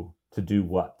who to do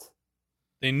what?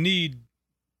 They need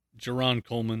Jerron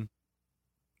Coleman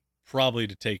probably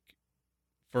to take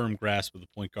firm grasp of the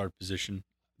point guard position.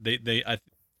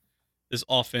 This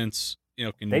offense,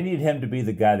 they need him to be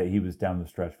the guy that he was down the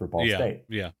stretch for Ball State.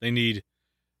 Yeah, they need.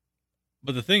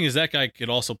 But the thing is, that guy could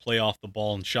also play off the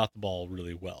ball and shot the ball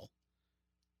really well.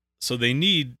 So they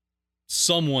need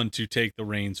someone to take the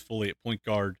reins fully at point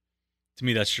guard. To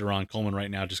me, that's Jerron Coleman right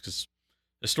now, just because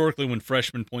historically when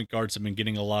freshman point guards have been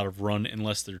getting a lot of run,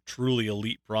 unless they're truly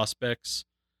elite prospects,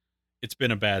 it's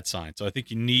been a bad sign. So I think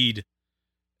you need,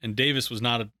 and Davis was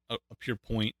not a pure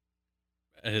point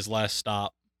at his last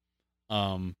stop.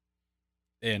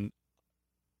 And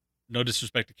no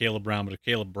disrespect to Caleb Brown, but if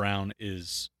Caleb Brown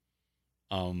is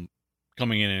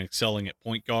coming in and excelling at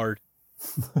point guard,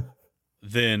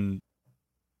 then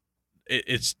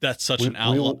that's such an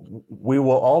outlier. We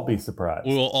will all be surprised.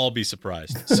 We will all be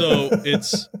surprised. So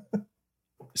it's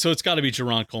got to be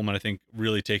Jerron Coleman, I think,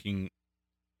 really taking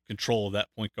control of that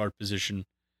point guard position.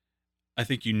 I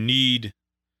think you need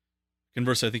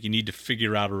to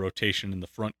figure out a rotation in the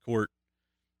front court.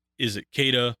 Is it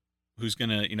Keita, who's going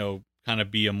to, kind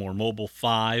of be a more mobile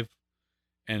 5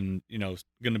 and,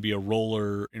 going to be a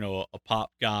roller, a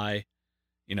pop guy,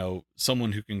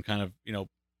 someone who can kind of,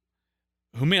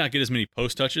 who may not get as many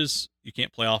post touches. You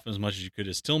can't play off as much as you could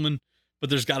as Tillman, but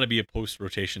there's got to be a post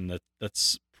rotation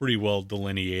that's pretty well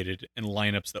delineated and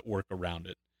lineups that work around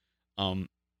it.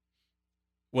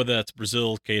 Whether that's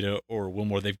Brazile, Keita, or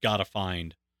Wilmore, they've got to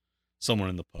find someone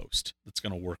in the post that's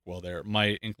going to work well there.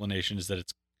 My inclination is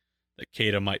that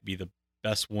Keita might be the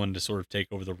best one to sort of take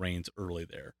over the reins early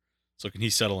there. So can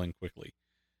he settle in quickly?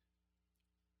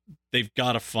 They've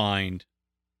got to find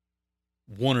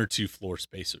 1 or 2 floor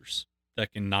spacers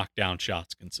that can knock down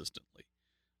shots consistently.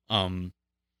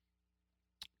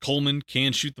 Coleman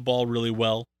can shoot the ball really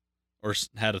well, or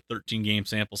had a 13-game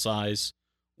sample size.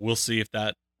 We'll see if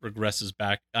that regresses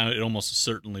back. It almost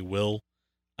certainly will.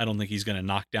 I don't think he's going to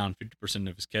knock down 50%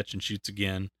 of his catch and shoots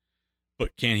again.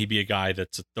 But can he be a guy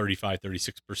that's a 35,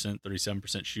 36%,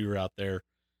 37% shooter out there?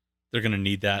 They're going to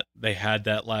need that. They had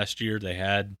that last year. They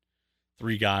had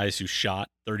 3 guys who shot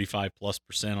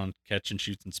 35+% on catch and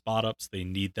shoots and spot ups. They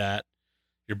need that.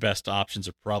 Your best options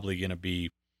are probably going to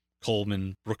be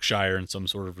Coleman, Brookshire in some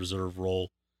sort of reserve role.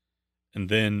 And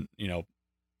then,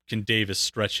 can Davis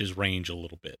stretch his range a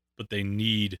little bit? But they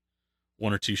need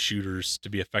 1 or 2 shooters to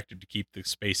be effective to keep the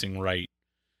spacing right.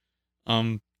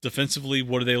 Defensively,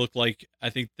 what do they look like? I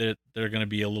think that they're going to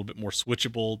be a little bit more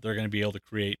switchable. They're going to be able to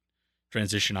create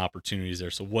transition opportunities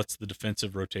there. So what's the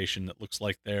defensive rotation that looks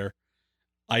like there?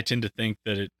 I tend to think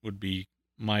that it would be,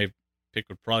 my pick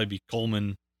would probably be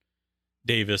Coleman,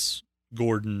 Davis,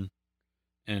 Gordon,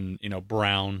 and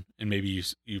Brown, and maybe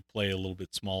you play a little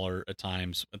bit smaller at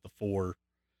times at the 4,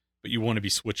 but you want to be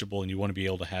switchable and you want to be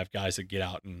able to have guys that get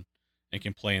out and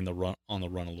can play on the run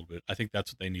a little bit. I think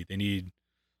that's what they need. They need a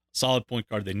solid point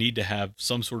guard. They need to have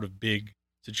some sort of big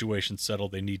situation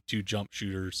settled. They need 2 jump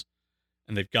shooters,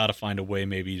 and they've got to find a way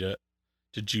maybe to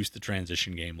juice the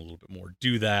transition game a little bit more.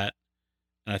 Do that,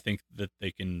 and I think that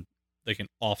they can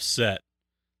offset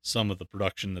some of the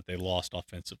production that they lost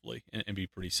offensively and be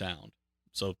pretty sound.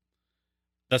 So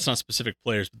that's not specific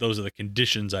players, but those are the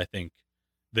conditions I think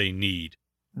they need.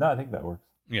 No, I think that works.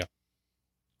 Yeah.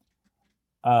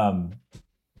 Yeah,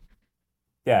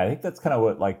 I think that's kind of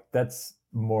what, that's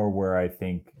more where I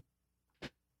think,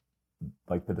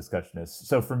 the discussion is.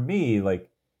 So for me,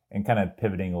 and kind of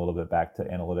pivoting a little bit back to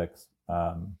analytics,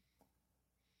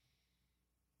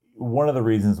 one of the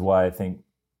reasons why I think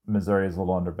Missouri is a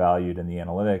little undervalued in the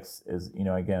analytics is,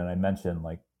 again, I mentioned,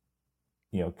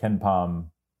 KenPom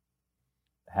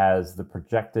has the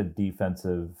projected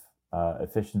defensive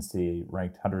efficiency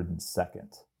ranked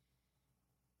 102nd,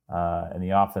 and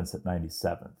the offense at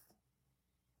 97th.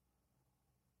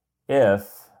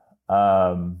 If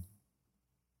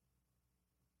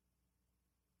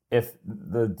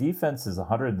the defense is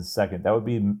 102nd, that would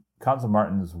be Cuonzo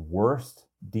Martin's worst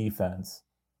defense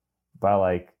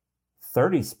by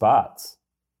 30 spots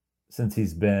since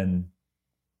he's been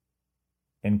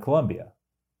in Columbia.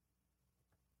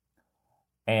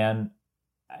 And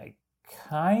I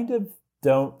kind of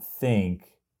don't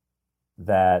think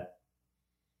that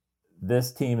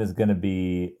this team is going to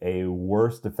be a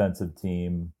worse defensive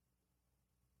team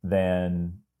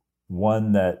than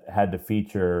one that had to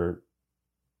feature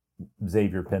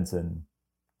Xavier Pinson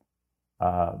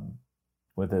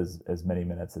with as many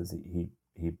minutes as he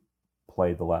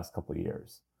played the last couple of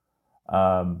years.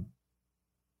 I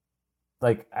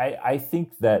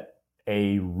think that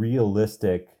a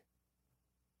realistic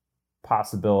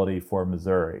possibility for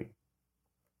Missouri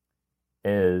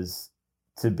is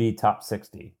to be top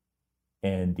 60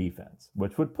 in defense,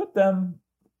 which would put them,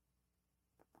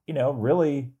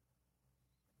 really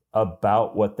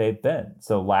about what they've been.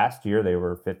 So last year they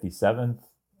were 57th,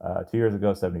 2 years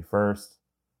ago 71st,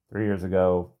 3 years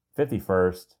ago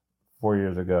 51st, 4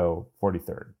 years ago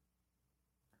 43rd.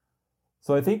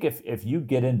 So I think if you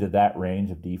get into that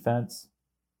range of defense,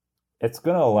 it's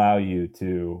going to allow you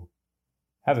to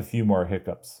have a few more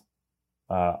hiccups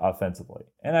offensively.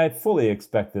 And I fully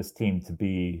expect this team to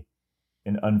be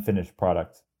an unfinished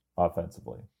product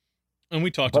offensively. And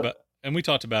we talked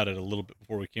about it a little bit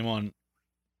before we came on.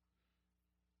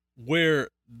 Where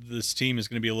this team is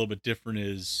going to be a little bit different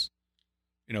is,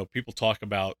 people talk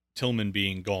about Tillman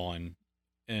being gone,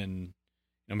 and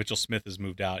Mitchell Smith has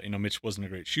moved out. Mitch wasn't a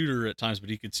great shooter at times, but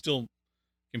he could still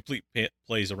complete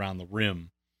plays around the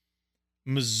rim.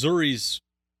 Missouri's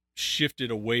shifted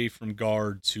away from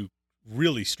guards who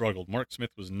really struggled. Mark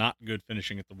Smith was not good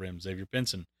finishing at the rim. Xavier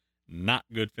Pinson, not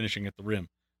good finishing at the rim.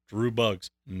 Drew Buggs,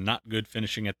 not good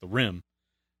finishing at the rim.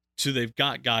 So they've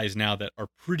got guys now that are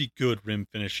pretty good rim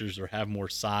finishers or have more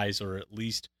size or at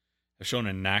least have shown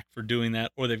a knack for doing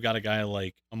that. Or they've got a guy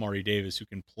like Amari Davis who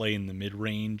can play in the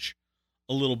mid-range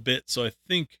a little bit. So I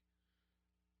think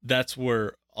that's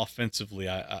where offensively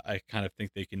I kind of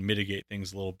think they can mitigate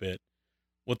things a little bit.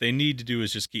 What they need to do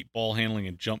is just keep ball handling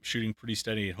and jump shooting pretty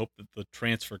steady and hope that the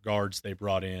transfer guards they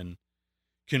brought in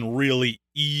can really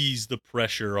ease the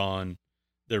pressure on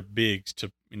their bigs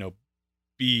to,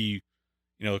 be,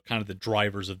 kind of the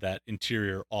drivers of that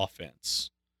interior offense.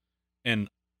 And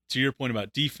to your point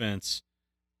about defense,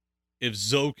 if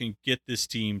Zoe can get this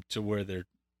team to where they're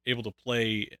able to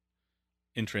play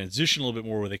in transition a little bit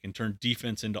more, where they can turn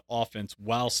defense into offense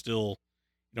while still,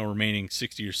 remaining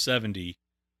 60 or 70,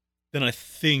 then I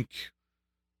think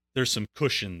there's some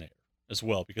cushion there as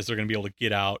well, because they're going to be able to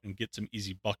get out and get some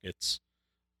easy buckets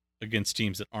against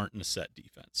teams that aren't in a set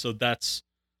defense. So that's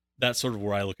sort of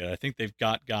where I look at it. I think they've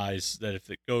got guys that, if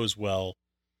it goes well,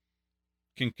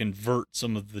 can convert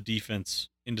some of the defense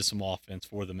into some offense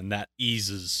for them, and that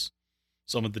eases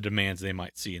some of the demands they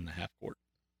might see in the half court.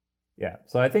 Yeah.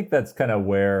 So I think that's kind of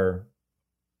where,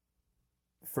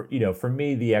 for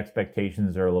me, the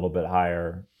expectations are a little bit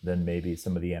higher than maybe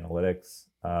some of the analytics.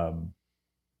 I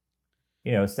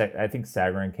think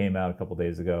Sagarin came out a couple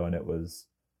days ago and it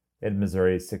had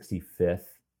Missouri 65th.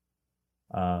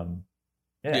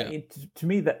 To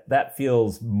me, that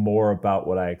feels more about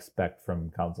what I expect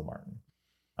from Council Martin.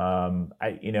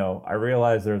 I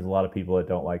realize there's a lot of people that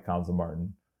don't like Council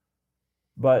Martin,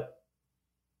 but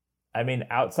I mean,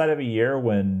 outside of a year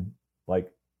when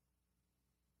like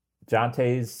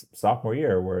Jonte's sophomore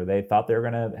year, where they thought they were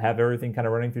going to have everything kind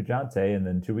of running through Jonte, and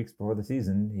then 2 weeks before the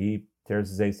season, he tears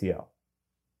his ACL.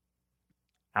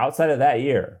 Outside of that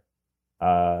year,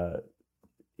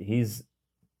 he's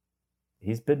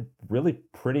been really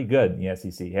pretty good in the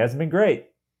SEC. He hasn't been great,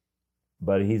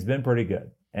 but he's been pretty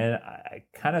good. And I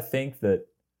kind of think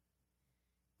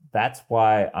that's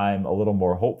why I'm a little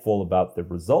more hopeful about the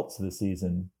results of the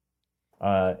season,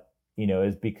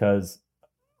 is because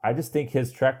I just think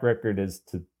his track record is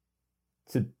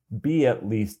to be at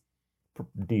least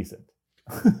decent.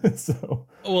 So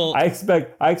I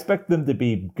expect them to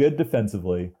be good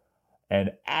defensively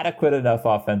and adequate enough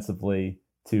offensively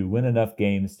to win enough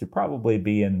games to probably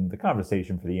be in the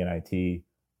conversation for the NIT.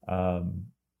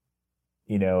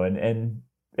 And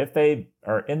if they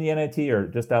are in the NIT or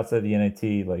just outside the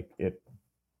NIT, like it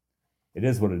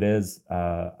is what it is.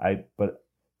 But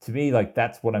to me, like,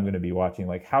 that's what I'm going to be watching.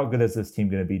 Like, how good is this team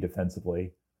going to be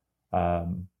defensively?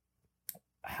 How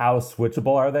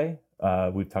switchable are they?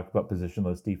 We've talked about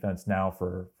positionless defense now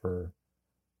for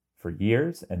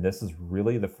years, and this is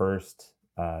really the first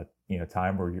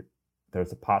time where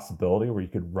there's a possibility where you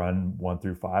could run 1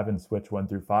 through 5 and switch 1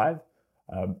 through 5.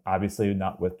 Obviously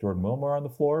not with Jordan Wilmore on the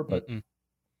floor, but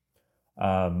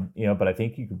but I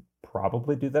think you could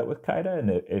probably do that with Kaida,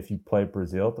 and if you play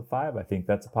Brazil at the 5, I think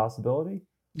that's a possibility.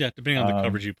 Yeah, depending on the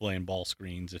coverage you play in ball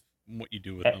screens, if what you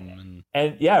do with them,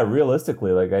 and yeah,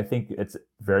 realistically, like I think it's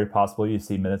very possible you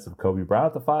see minutes of Kobe Brown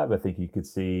at the 5. I think you could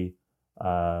see,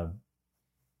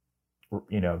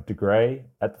 DeGray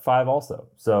at the 5 also.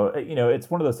 So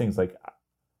it's one of those things. Like,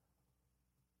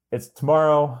 it's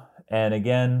tomorrow, and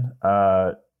again,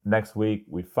 next week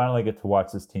we finally get to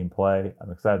watch this team play.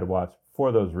 I'm excited to watch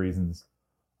for those reasons.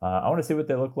 I want to see what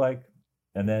they look like,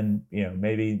 and then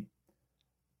maybe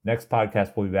next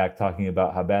podcast we'll be back talking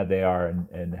about how bad they are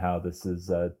and how this is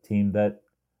a team that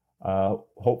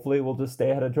hopefully will just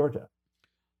stay ahead of Georgia.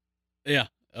 Yeah,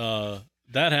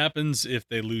 that happens if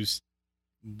they lose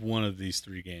one of these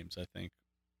 3 games. I think,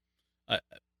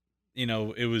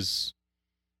 it was.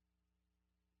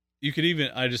 You could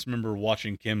even. I just remember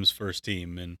watching Kim's first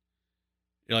team, and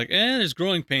you're like, there's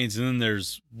growing pains, and then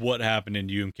there's what happened in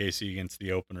UMKC against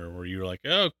the opener, where you're like,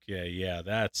 okay, yeah,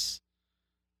 that's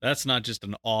not just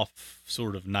an off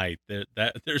sort of night.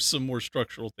 There's some more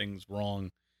structural things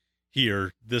wrong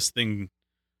here. This thing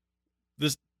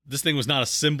was not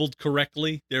assembled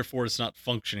correctly, therefore it's not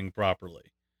functioning properly.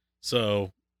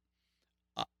 So,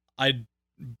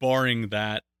 barring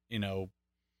that,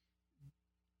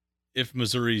 if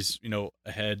Missouri's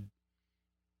ahead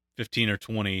 15 or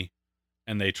 20,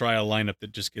 and they try a lineup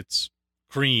that just gets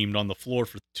creamed on the floor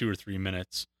for 2 or 3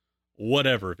 minutes,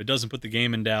 whatever. If it doesn't put the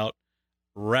game in doubt,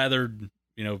 rather,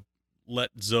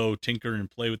 let Zoe tinker and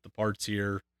play with the parts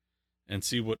here and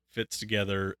see what fits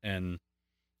together. And,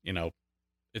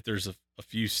 if there's a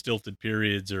few stilted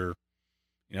periods or,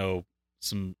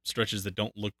 some stretches that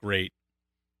don't look great,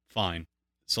 fine.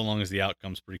 So long as the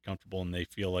outcome's pretty comfortable and they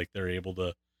feel like they're able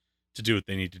to do what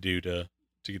they need to do to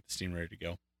get this team ready to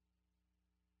go.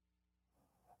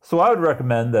 So I would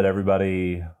recommend that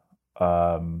everybody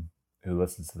who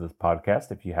listens to this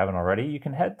podcast, if you haven't already, you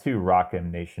can head to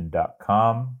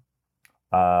rockmnation.com.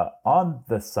 On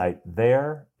the site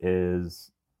there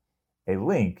is a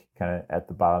link kind of at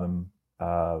the bottom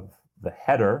of the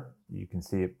header. You can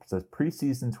see it says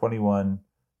preseason 21-22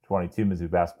 Mizzou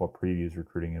basketball previews,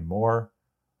 recruiting, and more.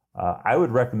 I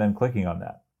would recommend clicking on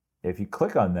that. If you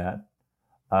click on that,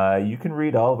 you can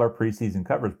read all of our preseason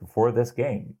coverage before this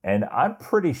game. And I'm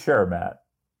pretty sure, Matt,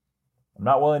 I'm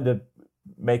not willing to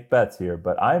make bets here,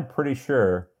 but I'm pretty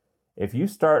sure if you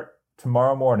start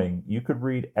tomorrow morning, you could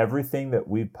read everything that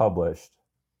we've published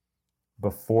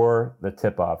before the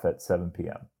tip-off at 7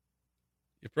 p.m.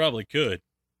 You probably could.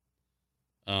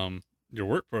 Your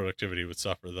work productivity would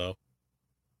suffer, though.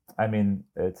 I mean,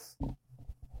 it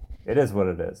is what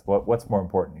it is. What's more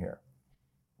important here?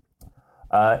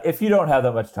 If you don't have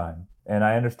that much time, and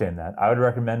I understand that, I would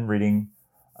recommend reading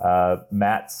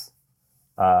Matt's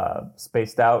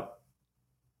spaced out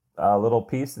little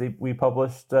piece that we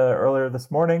published earlier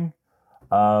this morning.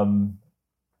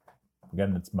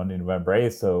 again, it's Monday, November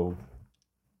 8th, so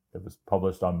it was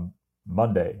published on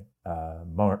Monday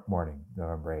morning,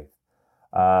 November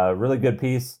 8th. Really good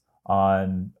piece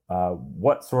on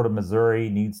what sort of Missouri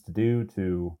needs to do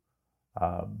to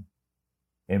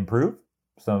improve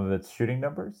some of its shooting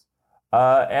numbers.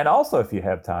 And also, if you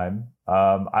have time,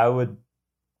 I would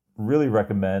really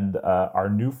recommend our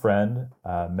new friend,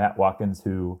 Matt Watkins,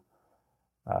 who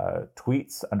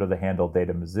tweets under the handle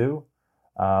Data Mizzou.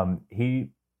 He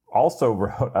also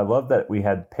wrote, I love that we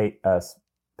had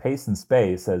Pace and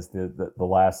Space as the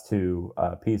last two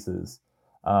pieces.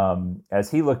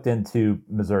 As he looked into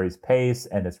Missouri's pace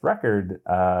and its record,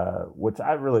 which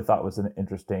I really thought was an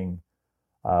interesting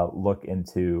look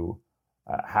into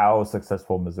how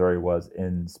successful Missouri was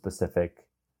in specific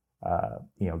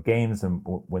games and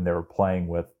when they were playing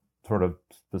with sort of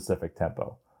specific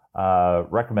tempo.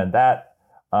 Recommend that.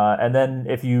 And then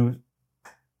if you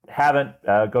haven't,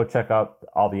 go check out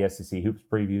all the SEC Hoops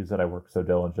previews that I worked so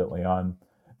diligently on.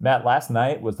 Matt, last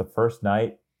night was the first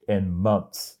night in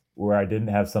months where I didn't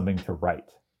have something to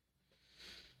write.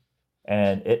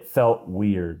 And it felt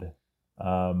weird.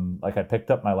 Like I picked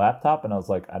up my laptop and I was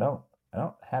like, I don't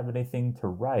have anything to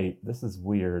write. This is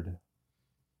weird.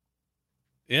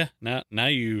 Yeah, now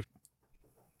you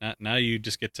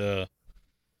just get to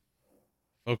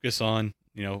focus on,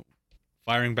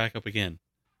 firing back up again.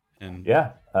 And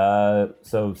yeah.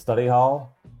 So study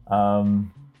hall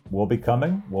will be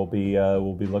coming. We'll be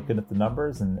looking at the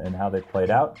numbers and how they played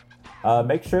out.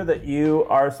 Make sure that you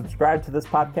are subscribed to this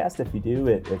podcast. If you do,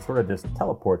 it sort of just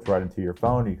teleports right into your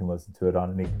phone. You can listen to it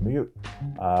on any commute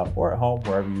or at home,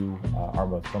 wherever you are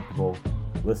most comfortable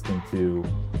listening to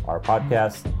our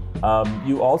podcast.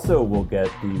 You also will get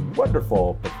the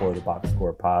wonderful Before the Box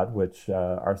Score pod, which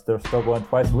are still going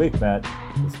twice a week, Matt.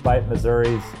 Despite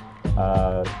Missouri's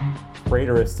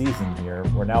traitorous season here,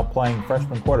 we're now playing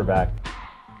freshman quarterbacks,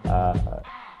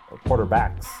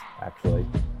 actually.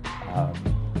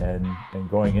 And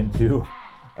going into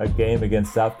a game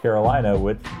against South Carolina,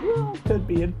 which could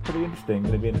be pretty interesting.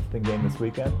 Going to be an interesting game this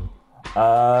weekend.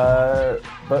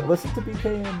 But listen to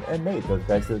BK and Nate. Those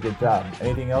guys did a good job.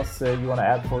 Anything else you want to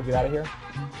add before we get out of here?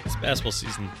 It's basketball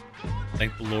season.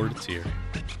 Thank the Lord it's here.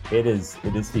 It is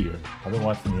here. I've been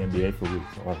watching the NBA for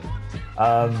weeks. I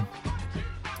love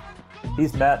it.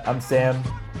 He's Matt. I'm Sam.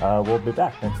 We'll be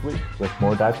back next week with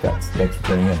more dive cuts. Thanks for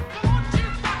tuning in.